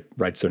PA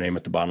writes their name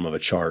at the bottom of a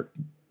chart,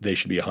 they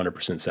should be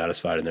 100%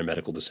 satisfied in their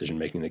medical decision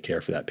making, the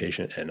care for that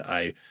patient. And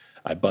I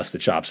bust the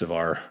chops of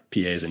our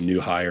PAs and new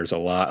hires a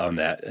lot on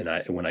that.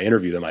 And when I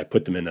interview them, I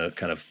put them in a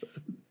kind of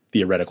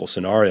theoretical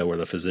scenario where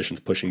the physician's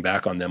pushing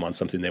back on them on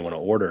something they want to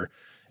order,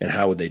 and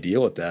how would they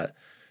deal with that?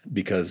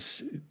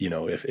 Because,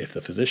 if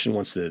the physician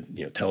wants to,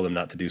 tell them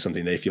not to do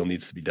something they feel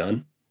needs to be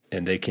done,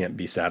 and they can't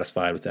be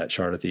satisfied with that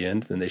chart at the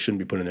end, then they shouldn't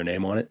be putting their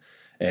name on it.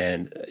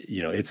 And,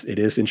 it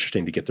is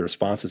interesting to get the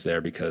responses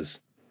there, because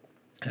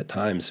at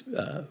times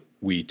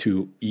we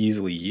too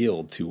easily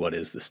yield to what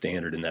is the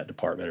standard in that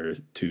department, or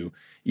too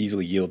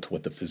easily yield to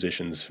what the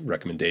physician's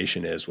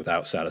recommendation is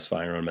without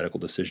satisfying our own medical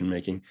decision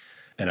making.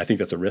 And I think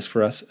that's a risk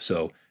for us.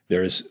 So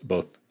there is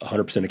both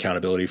 100%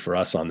 accountability for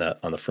us on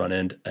the front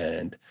end,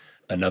 and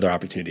another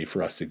opportunity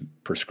for us to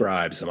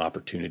prescribe some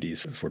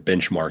opportunities for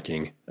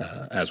benchmarking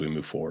as we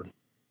move forward.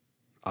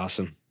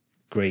 Awesome.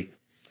 Great.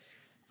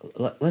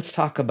 Let's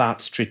talk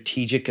about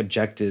strategic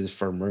objectives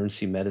for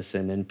emergency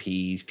medicine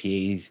NPs,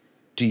 PAs.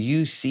 Do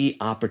you see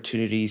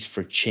opportunities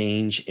for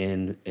change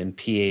in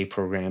PA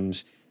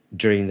programs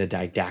during the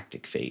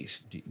didactic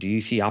phase? Do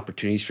you see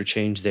opportunities for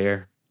change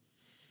there?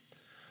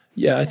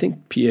 Yeah, I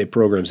think PA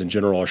programs in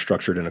general are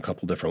structured in a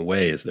couple different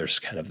ways. There's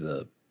kind of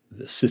the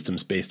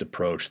systems-based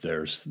approach.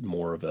 There's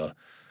more of a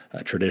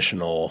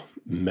traditional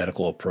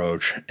medical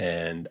approach.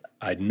 And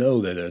I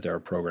know that there are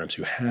programs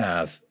who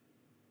have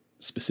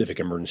specific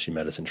emergency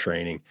medicine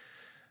training.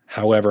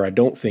 However, I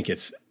don't think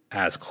it's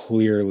as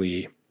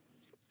clearly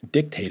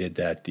dictated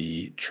that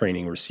the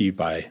training received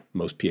by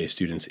most PA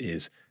students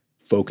is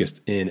focused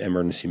in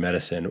emergency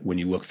medicine when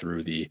you look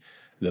through the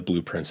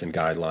blueprints and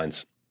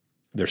guidelines.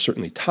 There's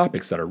certainly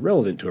topics that are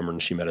relevant to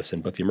emergency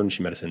medicine, but the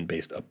emergency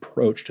medicine-based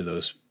approach to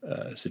those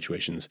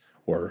situations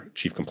or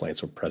chief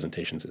complaints or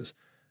presentations is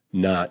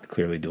not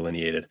clearly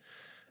delineated.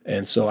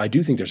 And so I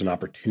do think there's an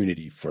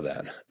opportunity for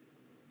that.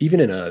 Even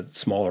in a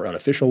smaller,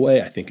 unofficial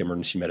way, I think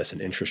emergency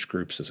medicine interest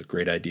groups is a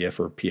great idea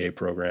for PA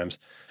programs.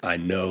 I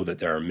know that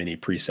there are many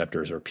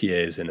preceptors or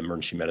PAs in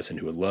emergency medicine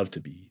who would love to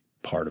be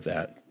part of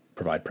that,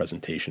 provide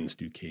presentations,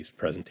 do case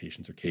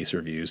presentations or case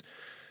reviews.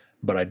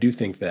 But I do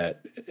think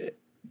that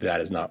that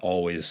is not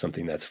always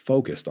something that's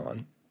focused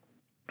on.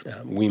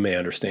 We may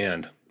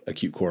understand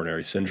acute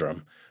coronary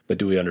syndrome, but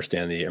do we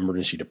understand the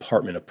emergency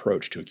department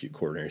approach to acute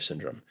coronary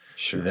syndrome?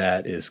 Sure.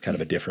 That is kind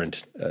of a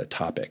different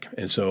topic.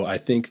 And so I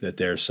think that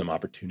there's some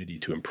opportunity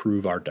to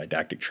improve our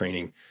didactic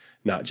training,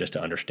 not just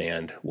to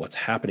understand what's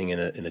happening in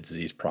a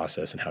disease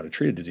process and how to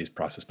treat a disease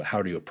process, but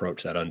how do you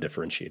approach that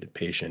undifferentiated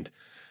patient?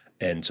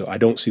 And so I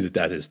don't see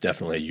that is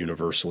definitely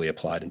universally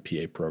applied in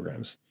PA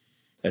programs.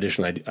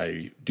 Additionally,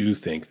 I do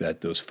think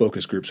that those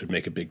focus groups would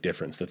make a big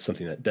difference. That's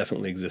something that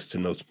definitely exists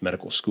in most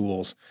medical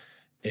schools.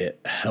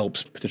 It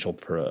helps potential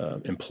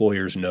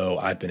employers know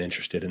I've been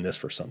interested in this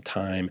for some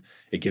time.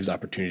 It gives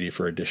opportunity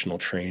for additional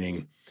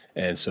training.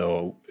 And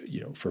so,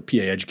 for PA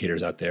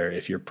educators out there,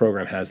 if your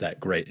program has that,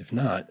 great. If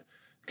not,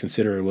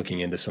 consider looking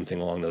into something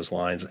along those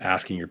lines,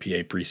 asking your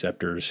PA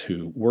preceptors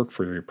who work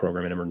for your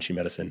program in emergency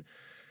medicine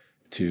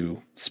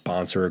to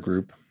sponsor a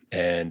group.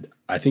 And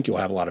I think you'll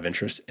have a lot of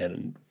interest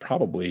and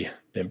probably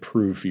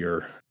improve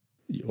your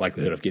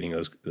likelihood of getting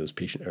those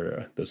patient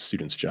or those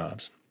students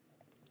jobs.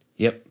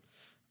 Yep.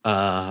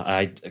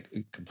 I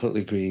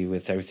completely agree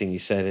with everything you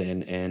said,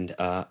 and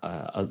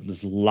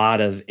there's a lot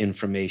of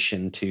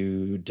information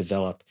to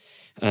develop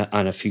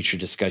on a future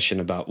discussion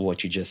about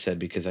what you just said,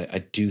 because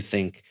I do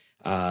think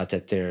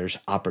that there's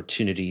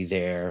opportunity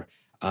there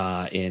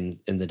in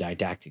the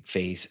didactic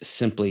phase,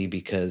 simply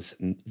because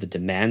the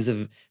demands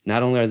of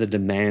not only are the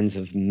demands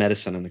of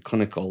medicine on the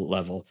clinical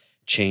level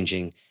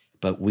changing,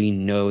 but we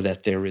know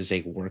that there is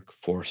a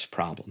workforce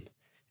problem.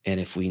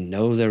 And if we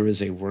know there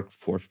is a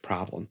workforce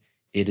problem,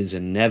 it is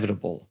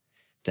inevitable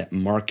that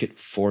market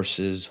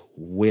forces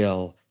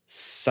will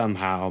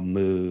somehow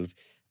move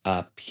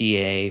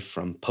PA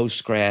from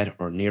post-grad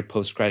or near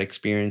post-grad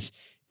experience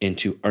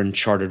into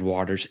uncharted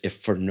waters, if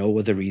for no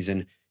other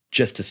reason,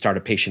 just to start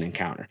a patient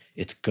encounter.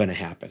 It's going to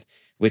happen,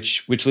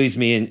 which leads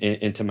me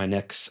into my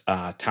next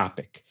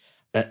topic,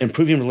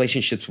 improving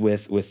relationships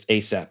with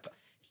ACEP.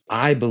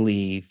 I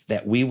believe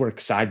that we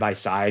work side by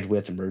side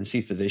with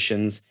emergency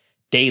physicians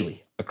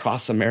daily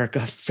across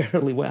America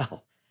fairly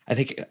well. I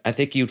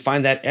think you'd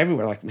find that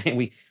everywhere. Like, man,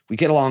 we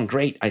get along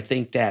great. I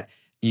think that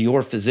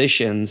your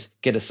physicians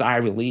get a sigh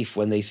of relief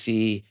when they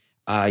see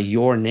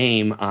your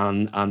name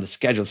on the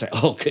schedule and say,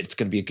 "Oh, good, it's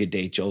going to be a good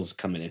day. Joel's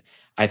coming in."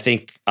 I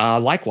think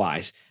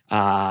likewise.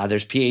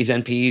 There's PAs,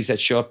 NPs that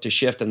show up to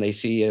shift and they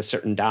see a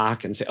certain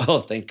doc and say, "Oh,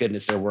 thank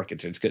goodness they're working.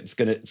 So it's good.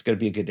 It's gonna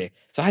be a good day."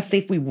 So I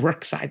think we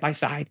work side by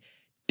side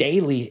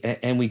daily,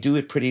 and we do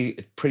it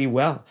pretty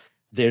well.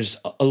 There's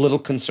a little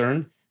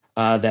concern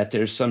that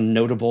there's some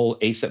notable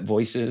ACEP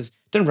voices,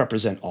 doesn't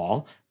represent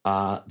all,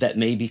 that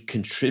may be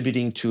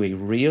contributing to a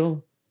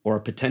real or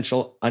a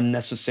potential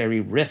unnecessary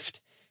rift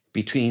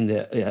between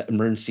the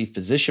emergency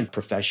physician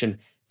profession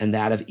and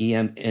that of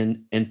EM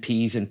and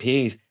NPs and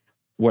PAs,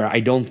 where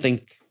I don't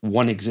think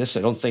one exists.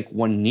 I don't think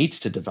one needs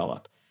to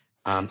develop.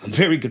 I'm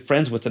very good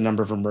friends with a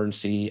number of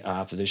emergency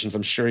physicians.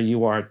 I'm sure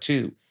you are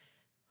too.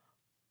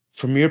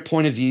 From your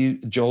point of view,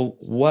 Joel,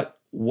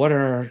 what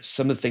are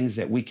some of the things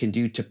that we can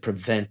do to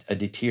prevent a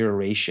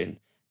deterioration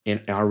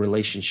in our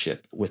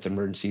relationship with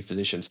emergency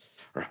physicians,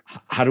 or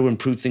how to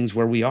improve things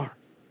where we are?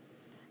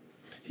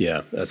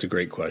 Yeah, that's a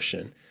great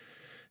question.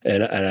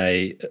 And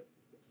I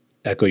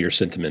echo your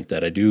sentiment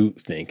that I do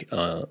think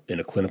in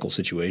a clinical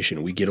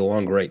situation, we get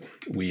along great.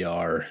 We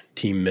are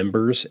team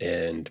members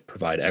and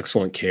provide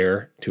excellent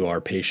care to our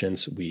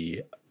patients.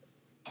 We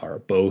are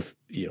both,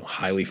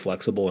 highly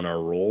flexible in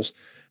our roles.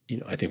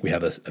 I think we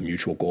have a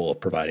mutual goal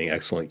of providing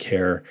excellent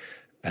care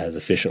as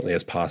efficiently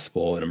as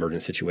possible in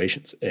emergent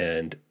situations.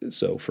 And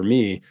so for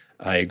me,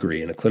 I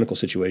agree. In a clinical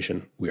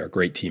situation, we are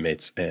great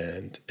teammates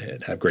and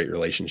have great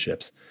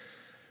relationships.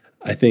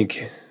 I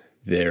think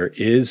there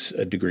is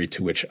a degree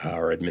to which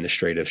our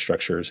administrative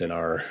structures and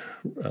our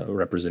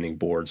representing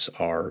boards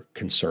are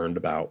concerned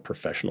about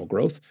professional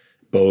growth,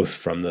 both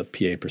from the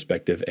PA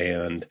perspective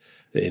and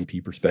the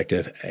NP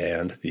perspective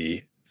and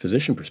the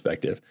physician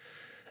perspective.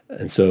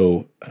 And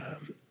so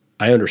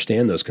I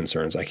understand those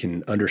concerns. I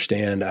can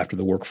understand after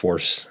the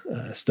workforce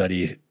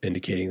study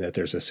indicating that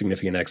there's a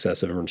significant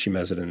excess of emergency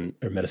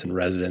medicine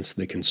residents,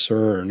 the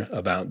concern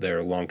about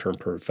their long-term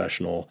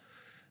professional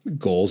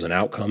goals and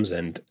outcomes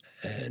and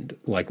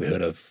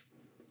likelihood of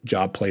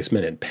job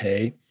placement and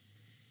pay.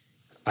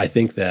 I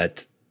think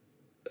that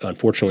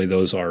unfortunately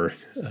those are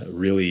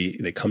really,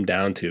 they come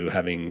down to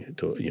having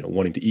to,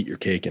 wanting to eat your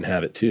cake and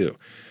have it too.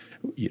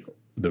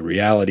 The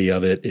reality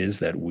of it is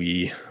that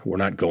we're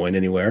not going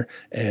anywhere,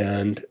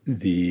 and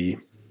the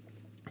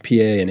PA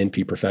and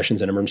NP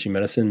professions in emergency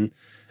medicine,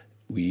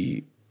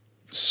 we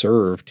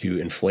serve to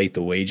inflate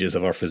the wages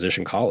of our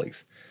physician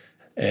colleagues.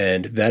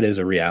 And that is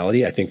a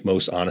reality. I think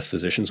most honest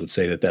physicians would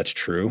say that that's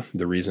true.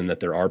 The reason that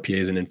there are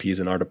PAs and NPs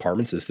in our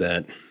departments is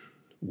that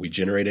we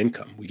generate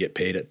income. We get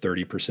paid at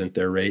 30%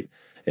 their rate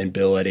and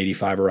bill at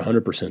 85 or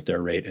 100%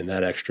 their rate. And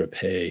that extra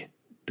pay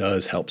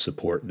does help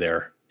support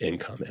their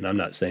income. And I'm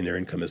not saying their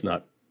income is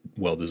not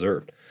well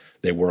deserved.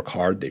 They work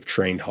hard, they've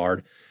trained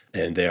hard,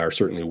 and they are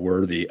certainly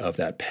worthy of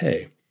that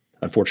pay.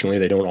 Unfortunately,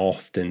 they don't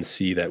often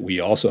see that we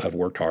also have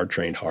worked hard,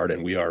 trained hard,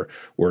 and we are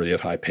worthy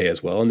of high pay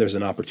as well. And there's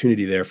an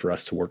opportunity there for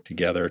us to work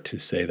together to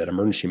say that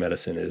emergency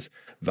medicine is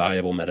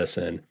valuable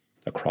medicine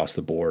across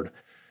the board.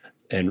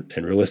 And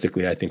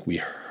realistically, I think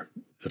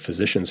the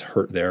physicians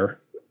hurt their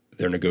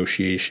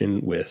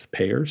negotiation with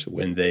payers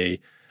when they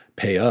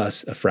pay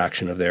us a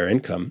fraction of their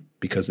income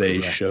because they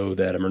Correct. show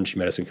that emergency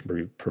medicine can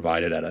be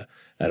provided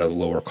at a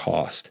lower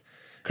cost.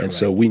 Correct. And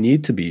so we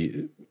need to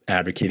be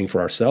advocating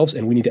for ourselves,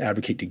 and we need to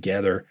advocate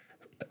together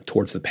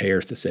towards the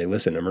payers to say,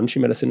 listen, emergency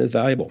medicine is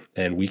valuable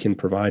and we can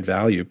provide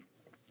value.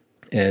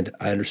 And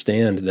I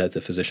understand that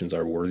the physicians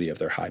are worthy of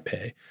their high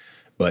pay,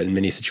 but in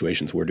many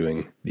situations we're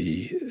doing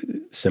the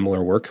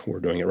similar work. We're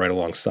doing it right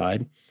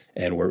alongside,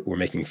 and we're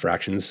making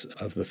fractions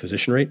of the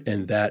physician rate,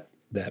 and that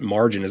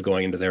margin is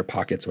going into their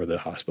pockets or the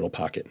hospital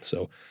pocket.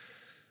 So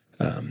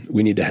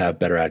we need to have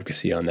better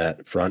advocacy on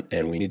that front,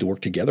 and we need to work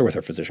together with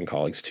our physician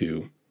colleagues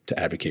to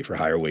advocate for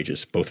higher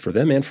wages, both for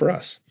them and for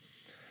us.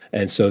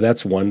 And so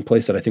that's one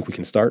place that I think we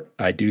can start.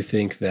 I do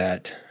think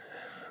that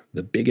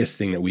the biggest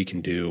thing that we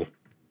can do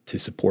to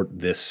support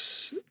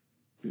this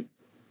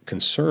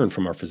concern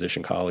from our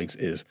physician colleagues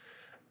is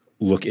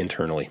look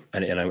internally.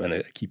 And I'm going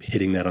to keep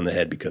hitting that on the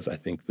head because I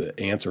think the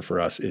answer for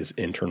us is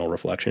internal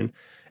reflection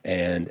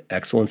and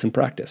excellence in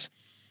practice.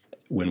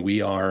 When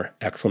we are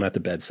excellent at the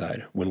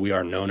bedside, when we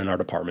are known in our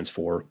departments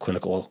for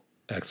clinical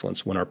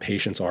excellence, when our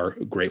patients are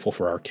grateful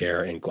for our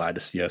care and glad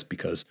to see us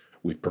because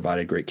we've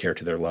provided great care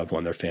to their loved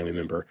one, their family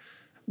member,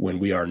 when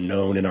we are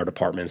known in our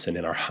departments and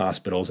in our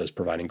hospitals as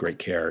providing great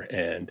care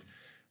and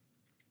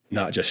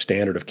not just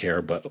standard of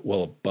care, but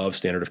well above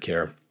standard of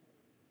care,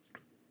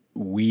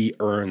 we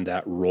earn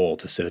that role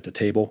to sit at the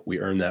table. We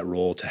earn that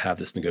role to have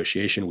this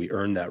negotiation. We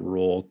earn that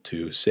role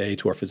to say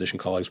to our physician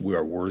colleagues, we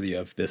are worthy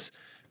of this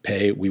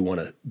pay. We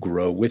want to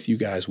grow with you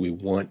guys. We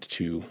want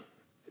to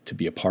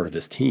be a part of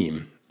this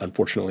team.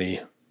 Unfortunately,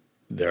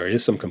 there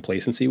is some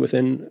complacency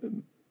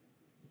within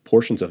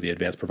portions of the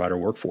advanced provider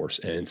workforce.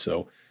 And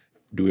so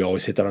do we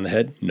always hit that on the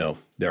head? No.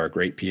 There are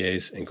great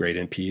PAs and great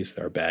NPs.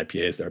 There are bad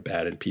PAs. There are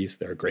bad NPs.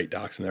 There are great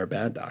docs and there are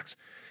bad docs.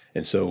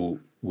 And so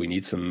we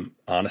need some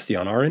honesty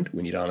on our end.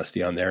 We need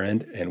honesty on their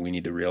end. And we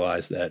need to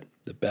realize that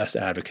the best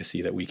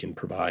advocacy that we can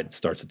provide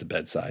starts at the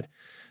bedside.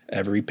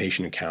 Every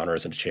patient encounter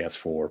is a chance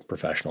for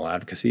professional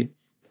advocacy.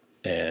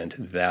 And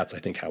that's, I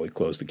think, how we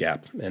close the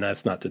gap. And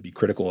that's not to be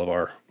critical of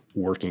our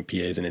working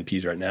PAs and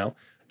NPs right now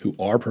who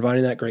are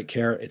providing that great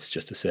care. It's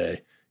just to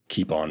say,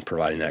 keep on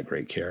providing that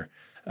great care.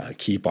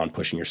 Keep on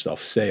pushing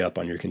yourself. Stay up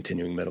on your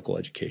continuing medical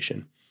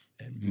education.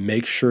 And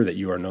make sure that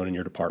you are known in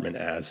your department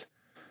as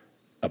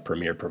a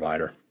premier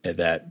provider, and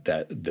that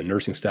the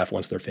nursing staff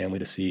wants their family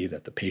to see,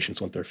 that the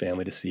patients want their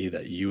family to see,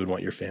 that you would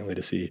want your family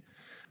to see.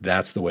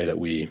 That's the way that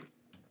we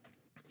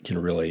can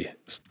really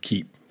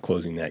keep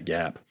closing that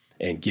gap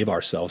and give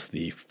ourselves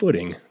the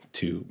footing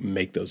to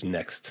make those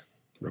next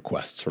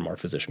requests from our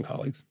physician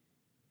colleagues.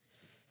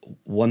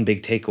 One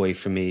big takeaway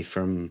for me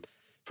from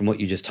what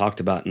you just talked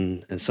about,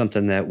 and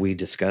something that we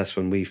discussed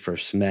when we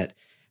first met,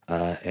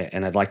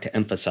 and I'd like to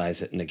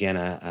emphasize it. And again,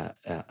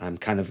 I'm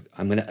going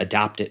to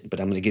adopt it, but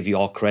I'm going to give you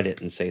all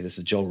credit and say this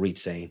is Joel Reed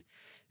saying,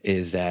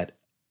 is that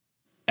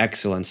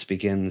excellence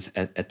begins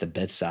at the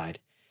bedside.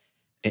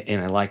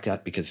 And I like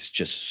that because it's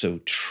just so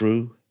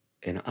true.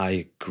 And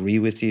I agree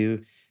with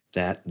you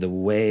that the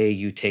way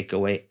you take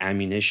away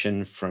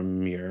ammunition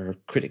from your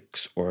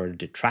critics or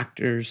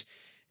detractors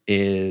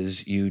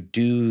is you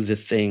do the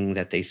thing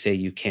that they say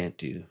you can't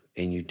do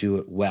and you do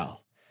it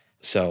well.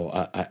 So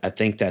I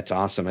think that's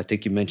awesome. I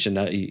think you mentioned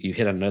you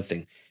hit on another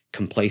thing,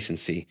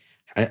 complacency.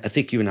 I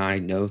think you and I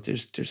know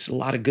there's a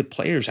lot of good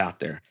players out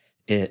there,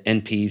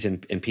 NPs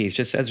and Ps,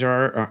 just as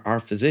there are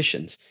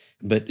physicians.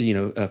 But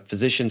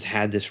physicians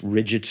had this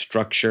rigid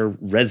structure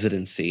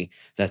residency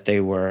that they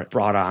were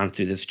brought on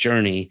through this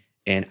journey,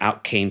 and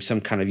out came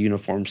some kind of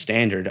uniform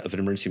standard of an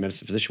emergency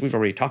medicine physician. We've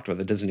already talked about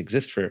that doesn't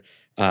exist for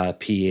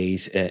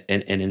PAs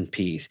and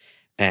NPs.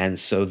 And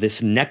so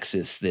this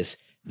nexus, this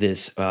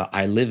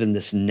I live in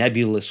this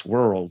nebulous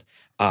world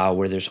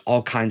where there's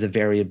all kinds of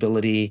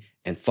variability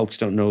and folks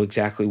don't know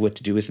exactly what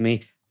to do with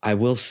me. I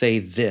will say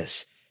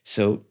this.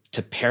 So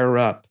to pair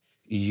up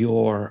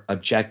your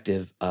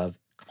objective of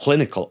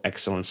clinical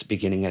excellence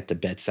beginning at the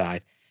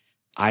bedside,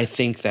 I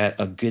think that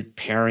a good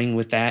pairing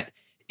with that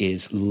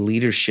is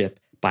leadership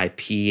by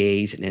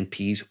PAs and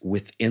NPs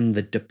within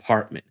the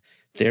department.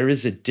 There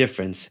is a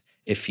difference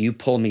if you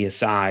pull me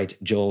aside,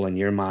 Joel, and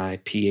you're my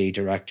PA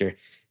director,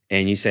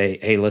 and you say,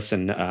 hey,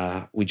 listen,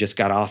 we just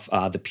got off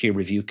the peer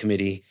review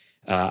committee.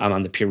 I'm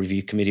on the peer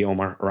review committee,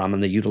 Omar, or I'm on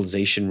the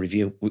utilization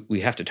review.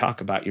 We have to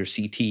talk about your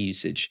CT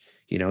usage.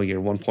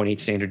 You're 1.8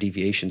 standard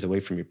deviations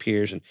away from your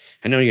peers. And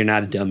I know you're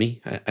not a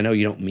dummy. I know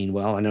you don't mean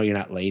well. I know you're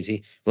not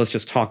lazy. Let's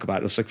just talk about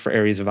it. Let's look for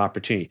areas of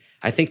opportunity.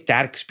 I think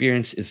that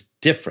experience is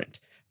different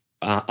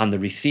on the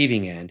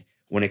receiving end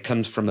when it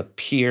comes from a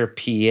peer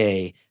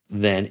PA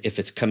than if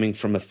it's coming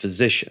from a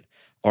physician.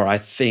 Or I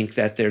think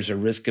that there's a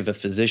risk of a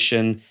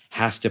physician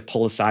has to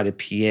pull aside a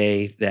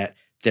PA that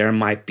there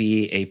might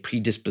be a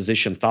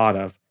predisposition thought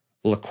of,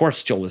 well, of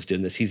course Joel is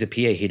doing this. He's a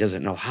PA. He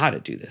doesn't know how to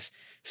do this.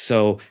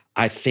 So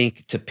I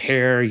think to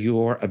pair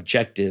your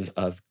objective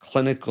of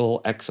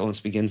clinical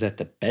excellence begins at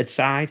the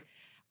bedside,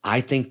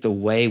 I think the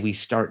way we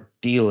start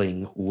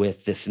dealing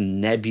with this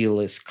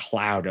nebulous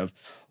cloud of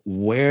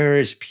where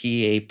is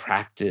PA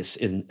practice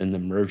in the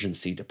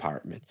emergency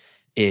department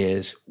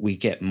is we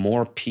get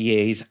more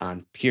PAs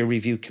on peer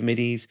review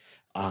committees,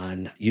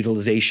 on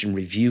utilization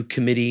review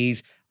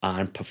committees,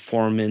 on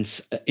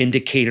performance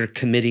indicator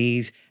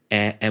committees,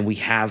 and we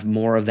have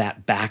more of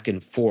that back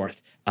and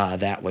forth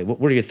that way.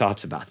 What are your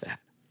thoughts about that?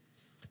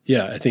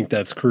 Yeah, I think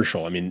that's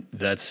crucial. I mean,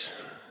 that's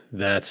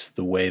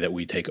the way that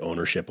we take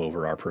ownership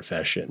over our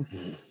profession.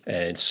 Mhm.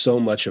 And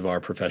so much of our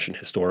profession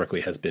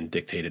historically has been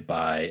dictated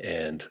by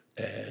and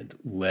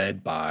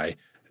led by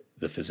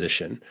the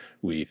physician.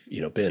 We've,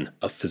 been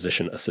a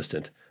physician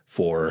assistant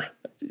for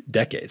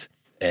decades.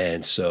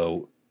 And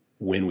so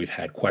when we've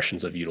had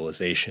questions of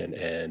utilization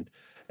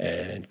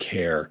and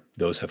care,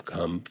 those have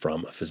come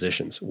from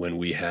physicians. When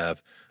we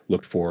have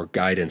looked for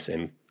guidance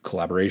and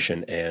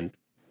collaboration and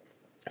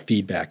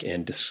feedback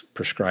and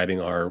prescribing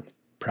our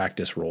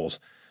practice roles,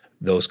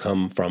 those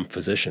come from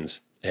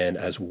physicians. And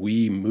as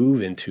we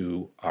move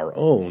into our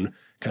own,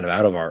 kind of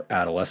out of our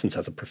adolescence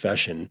as a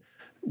profession,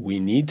 we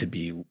need to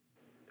be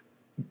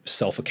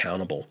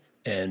self-accountable.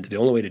 And the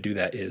only way to do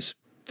that is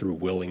through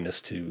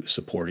willingness to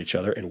support each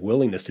other and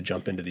willingness to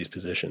jump into these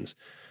positions.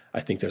 I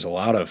think there's a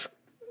lot of,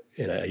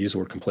 and I used the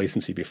word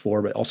complacency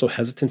before, but also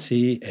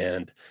hesitancy,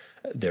 and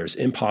there's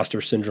imposter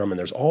syndrome, and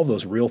there's all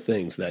those real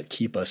things that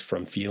keep us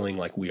from feeling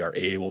like we are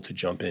able to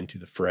jump into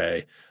the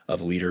fray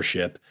of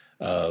leadership,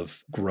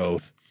 of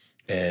growth,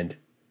 and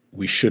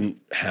we shouldn't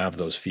have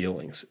those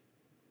feelings.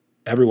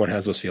 Everyone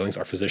has those feelings.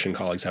 Our physician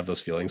colleagues have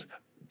those feelings.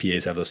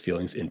 PAs have those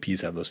feelings.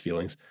 NPs have those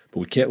feelings.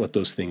 But we can't let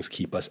those things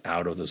keep us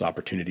out of those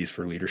opportunities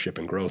for leadership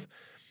and growth.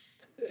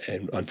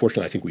 And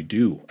unfortunately, I think we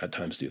do at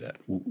times do that.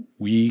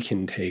 We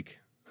can take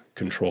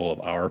control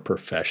of our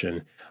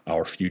profession,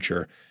 our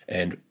future.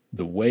 And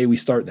the way we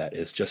start that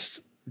is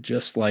just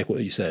like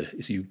what you said,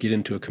 is you get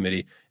into a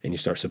committee and you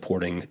start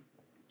supporting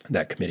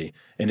that committee.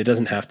 And it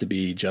doesn't have to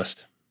be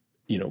just,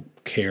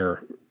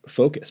 care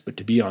focused, but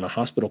to be on a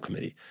hospital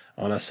committee,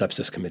 on a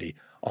sepsis committee,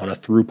 on a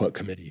throughput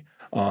committee,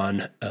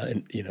 on,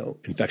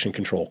 infection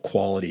control,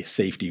 quality,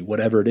 safety,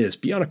 whatever it is,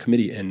 be on a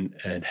committee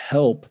and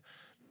help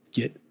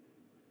get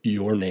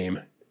your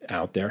name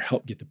out there,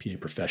 help get the PA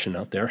profession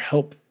out there,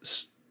 help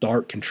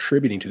start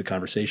contributing to the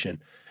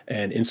conversation.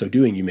 And in so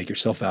doing, you make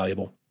yourself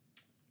valuable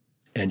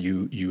and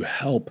you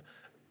help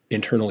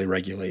internally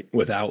regulate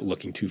without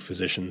looking to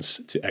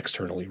physicians to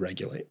externally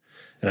regulate.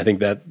 And I think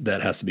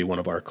that has to be one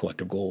of our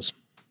collective goals.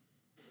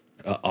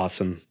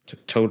 Awesome.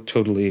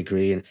 Totally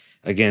agree. And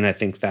again, I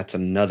think that's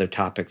another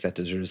topic that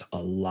deserves a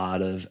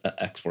lot of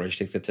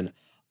exploration. I think that's an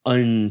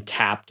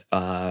untapped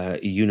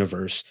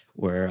universe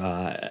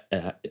where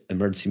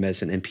emergency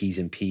medicine NPs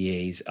and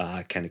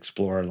PAs can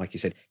explore. And like you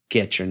said,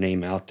 get your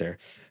name out there.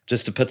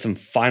 Just to put some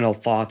final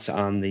thoughts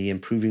on the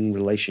improving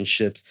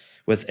relationships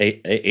with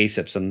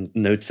ASIP, some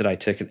notes that I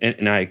took,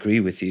 and I agree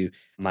with you.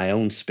 My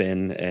own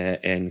spin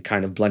and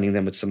kind of blending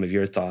them with some of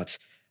your thoughts.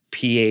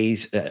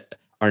 PAs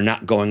are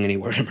not going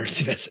anywhere in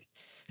emergency medicine.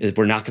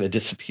 We're not going to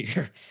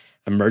disappear.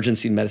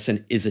 Emergency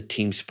medicine is a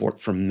team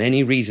sport for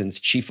many reasons.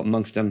 Chief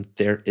amongst them,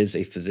 there is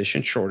a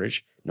physician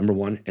shortage, number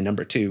one. And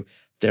number two,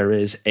 there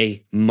is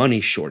a money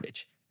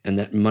shortage. And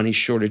that money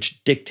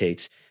shortage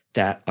dictates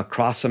that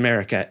across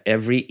America,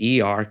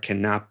 every ER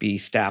cannot be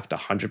staffed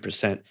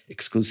 100%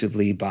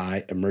 exclusively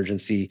by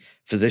emergency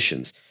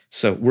physicians.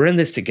 So we're in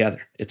this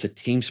together. It's a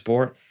team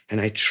sport. And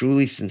I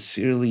truly,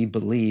 sincerely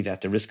believe,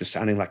 at the risk of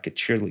sounding like a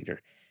cheerleader,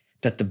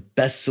 that the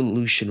best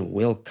solution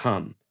will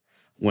come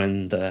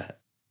when the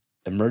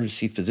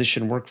emergency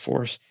physician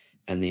workforce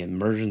and the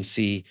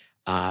emergency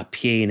PA and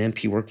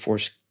NP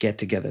workforce get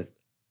together.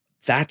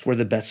 That's where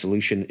the best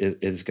solution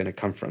is going to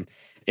come from.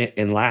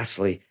 And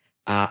lastly,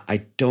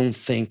 I don't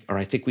think, or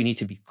I think we need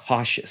to be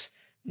cautious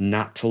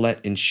not to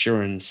let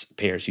insurance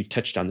payers, you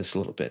touched on this a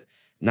little bit,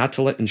 not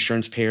to let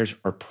insurance payers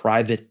or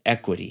private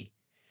equity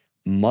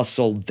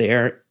muscle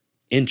their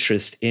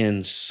interest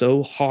in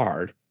so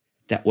hard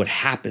that what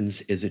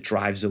happens is it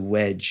drives a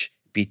wedge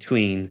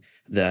between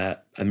the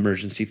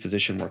emergency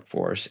physician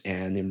workforce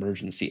and the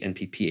emergency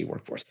NPPA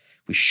workforce.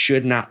 We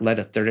should not let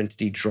a third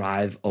entity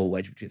drive a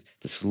wedge.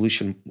 The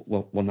solution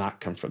will not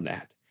come from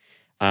that.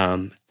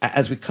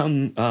 As we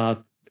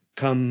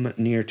come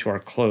near to our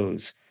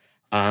close,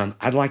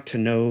 I'd like to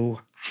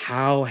know,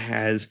 how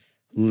has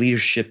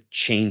leadership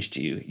changed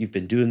you? You've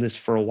been doing this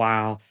for a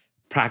while,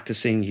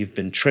 practicing, you've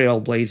been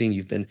trailblazing,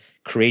 you've been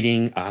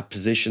creating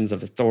positions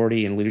of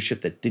authority and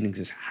leadership that didn't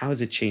exist. How has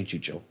it changed you,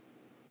 Joel?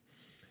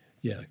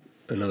 Yeah,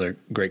 another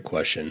great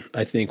question.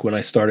 I think when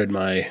I started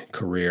my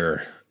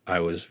career, I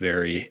was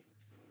very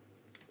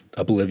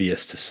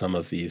oblivious to some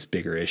of these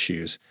bigger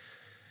issues,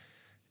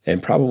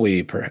 and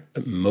probably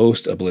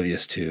most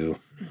oblivious to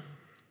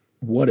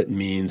what it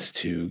means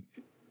to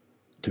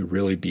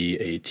really be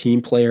a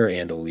team player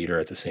and a leader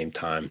at the same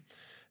time.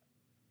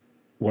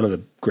 One of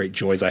the great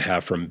joys I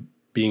have from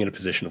being in a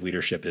position of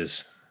leadership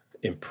is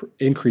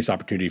increased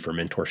opportunity for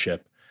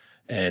mentorship.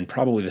 And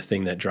probably the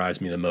thing that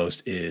drives me the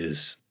most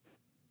is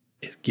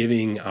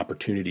giving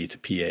opportunity to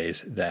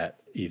PAs that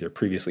either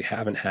previously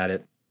haven't had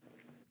it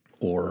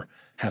or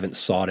haven't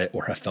sought it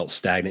or have felt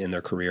stagnant in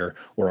their career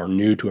or are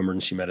new to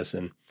emergency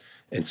medicine.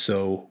 And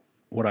so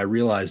what I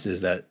realized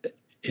is that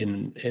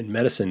in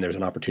medicine, there's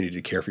an opportunity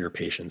to care for your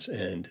patients,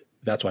 and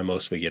that's why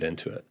most of us get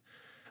into it.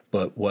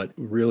 But what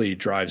really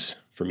drives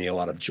for me a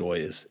lot of joy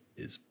is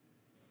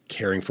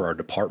caring for our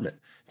department.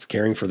 It's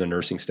caring for the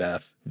nursing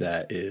staff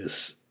that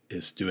is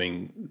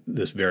doing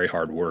this very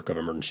hard work of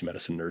emergency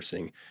medicine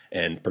nursing,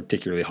 and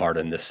particularly hard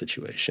in this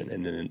situation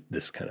and in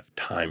this kind of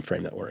time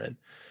frame that we're in.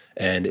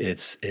 And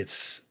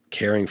it's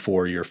caring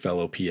for your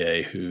fellow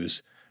PA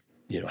who's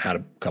had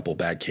a couple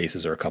bad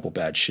cases or a couple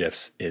bad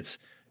shifts. It's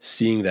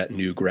seeing that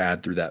new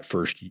grad through that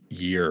first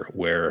year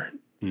where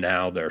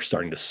now they're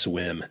starting to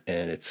swim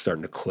and it's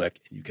starting to click.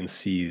 You can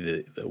see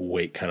the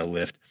weight kind of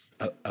lift.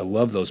 I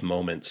love those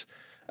moments.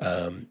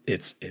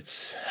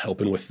 It's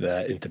helping with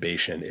the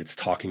intubation. It's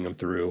talking them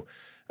through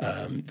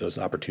those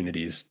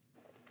opportunities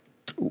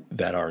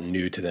that are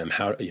new to them.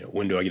 How,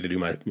 when do I get to do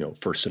my,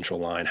 first central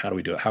line? How do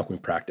we do it? How can we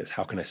practice?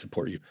 How can I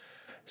support you?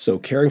 So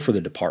caring for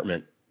the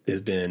department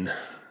has been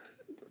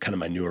kind of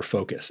my newer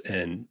focus.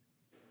 And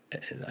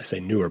I say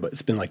newer, but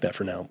it's been like that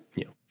for now,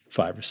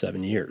 5 or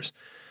 7 years.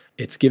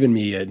 It's given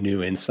me a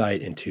new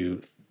insight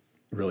into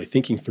really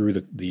thinking through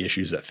the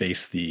issues that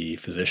face the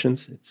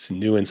physicians. It's a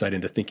new insight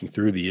into thinking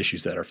through the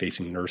issues that are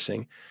facing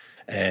nursing.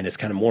 And it's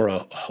kind of more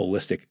a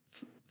holistic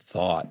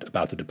thought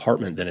about the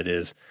department than it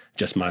is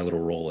just my little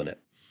role in it.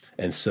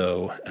 And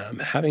so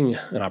having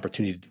an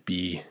opportunity to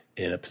be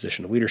in a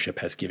position of leadership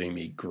has given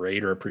me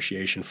greater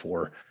appreciation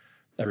for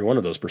every one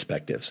of those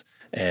perspectives,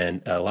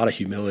 and a lot of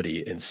humility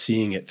in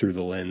seeing it through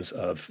the lens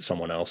of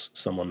someone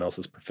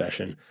else's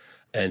profession.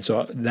 And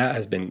so that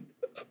has been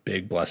a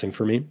big blessing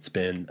for me. It's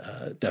been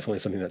definitely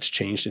something that's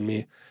changed in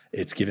me.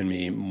 It's given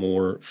me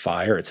more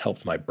fire. It's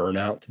helped my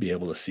burnout to be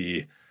able to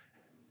see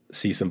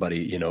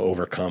somebody,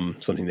 overcome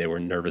something they were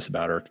nervous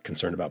about or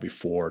concerned about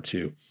before,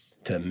 to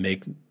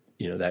make,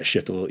 that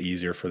shift a little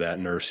easier for that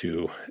nurse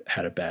who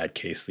had a bad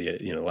case the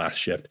last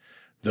shift.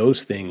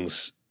 Those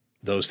things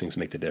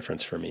make the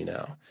difference for me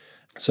now.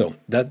 So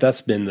that's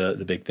been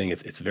the big thing.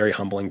 It's very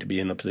humbling to be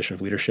in a position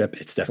of leadership.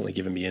 It's definitely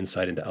given me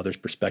insight into others'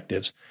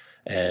 perspectives,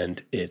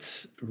 and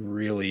it's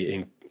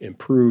really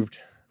improved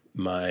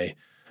my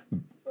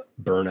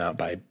burnout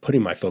by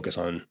putting my focus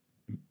on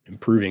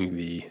improving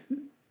the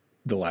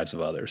lives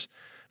of others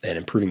and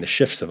improving the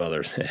shifts of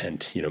others,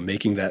 and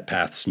making that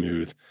path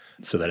smooth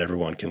so that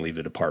everyone can leave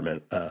the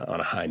department on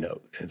a high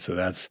note. And so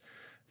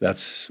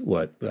that's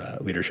what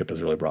leadership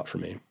has really brought for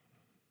me.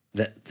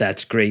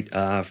 That's great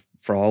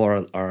for all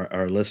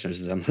our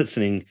listeners. As I'm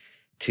listening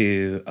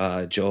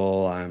to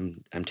Joel,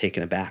 I'm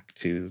taken aback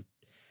to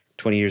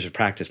 20 years of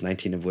practice,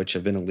 19 of which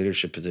have been in a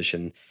leadership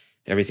position.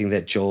 Everything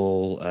that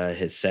Joel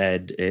has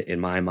said, in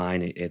my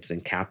mind, it's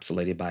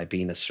encapsulated by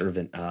being a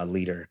servant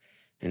leader.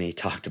 and he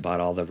talked about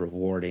all the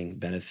rewarding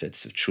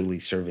benefits of truly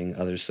serving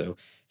others. So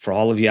for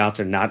all of you out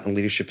there not in a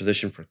leadership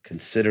position, for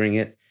considering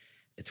it,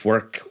 it's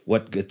work.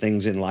 What good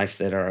things in life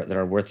that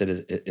are worth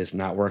it is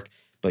not work,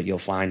 but you'll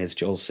find, as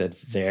Joel said,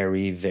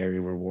 very, very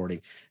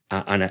rewarding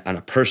on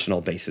a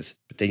personal basis.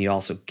 But then you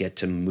also get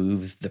to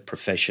move the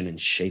profession and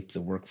shape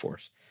the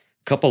workforce.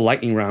 Couple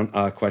lightning round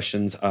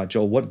questions.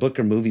 Joel, what book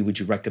or movie would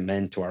you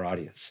recommend to our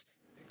audience?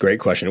 Great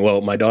question.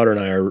 Well, my daughter and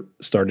I are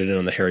started in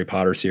on the Harry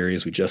Potter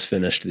series. We just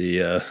finished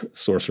the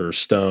Sorcerer's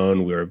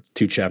Stone. We're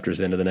 2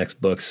 chapters into the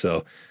next book.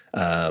 So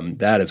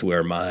that is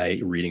where my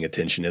reading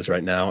attention is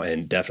right now.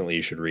 And definitely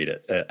you should read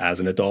it.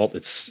 As an adult,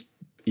 it's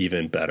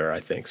even better,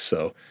 I think.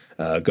 So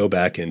go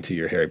back into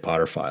your Harry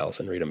Potter files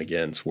and read them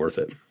again. It's worth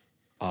it.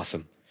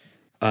 Awesome.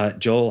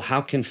 Joel,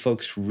 how can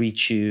folks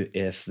reach you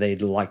if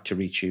they'd like to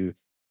reach you?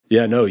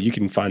 Yeah, no, you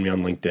can find me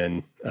on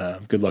LinkedIn.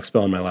 Good luck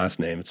spelling my last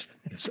name. It's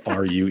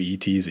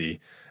Ruetz.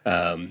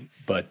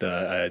 But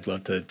I'd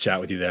love to chat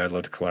with you there. I'd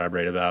love to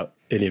collaborate about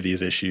any of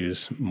these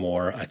issues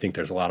more. I think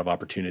there's a lot of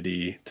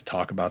opportunity to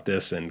talk about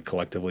this and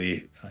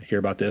collectively hear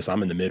about this.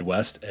 I'm in the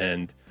Midwest,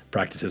 and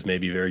practices may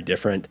be very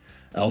different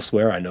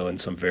elsewhere. I know in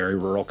some very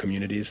rural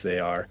communities they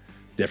are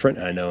different.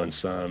 I know in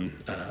some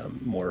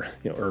more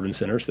urban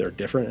centers they're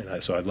different.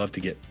 And so I'd love to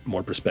get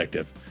more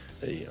perspective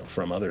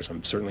from others.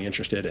 I'm certainly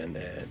interested and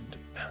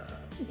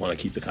want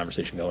to keep the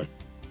conversation going.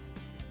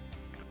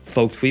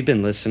 Folks, we've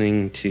been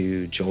listening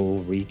to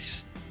Joel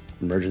Ruetz,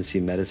 emergency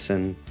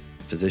medicine,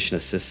 physician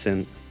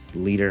assistant,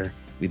 leader.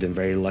 We've been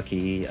very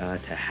lucky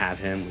to have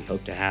him. We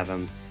hope to have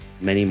him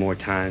many more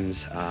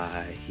times.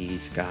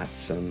 He's got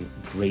some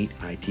great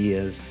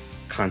ideas,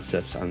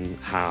 concepts on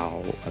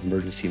how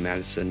emergency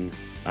medicine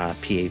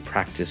PA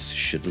practice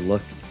should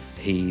look.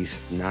 He's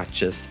not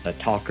just a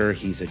talker,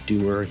 he's a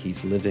doer,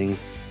 he's living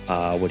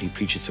what he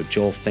preaches. So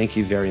Joel, thank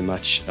you very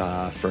much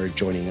for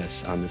joining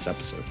us on this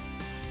episode.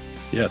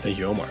 Yeah, thank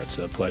you, Omar. It's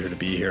a pleasure to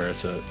be here.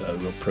 It's a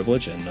real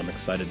privilege, and I'm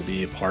excited to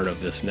be a part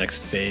of this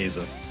next phase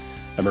of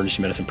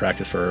emergency medicine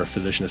practice for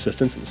physician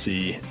assistants and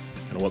see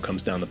kind of what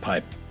comes down the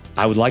pipe.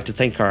 I would like to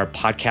thank our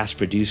podcast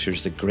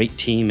producers, the great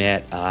team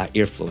at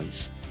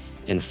Earfluence.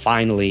 And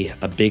finally,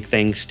 a big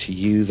thanks to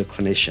you, the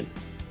clinician.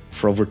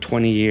 For over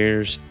 20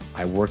 years,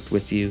 I worked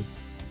with you.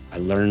 I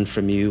learned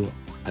from you.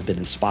 I've been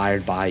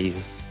inspired by you.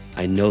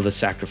 I know the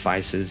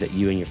sacrifices that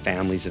you and your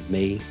families have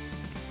made.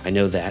 I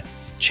know that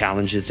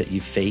challenges that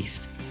you've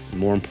faced. And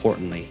more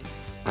importantly,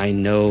 I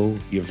know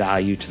your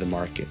value to the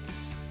market.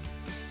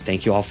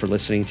 Thank you all for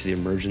listening to the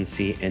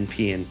Emergency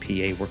NP and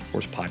PA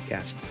Workforce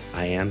Podcast.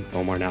 I am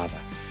Omar Nava.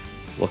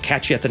 We'll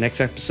catch you at the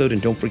next episode,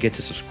 and don't forget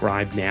to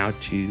subscribe now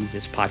to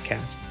this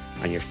podcast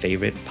on your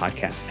favorite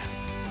podcast app.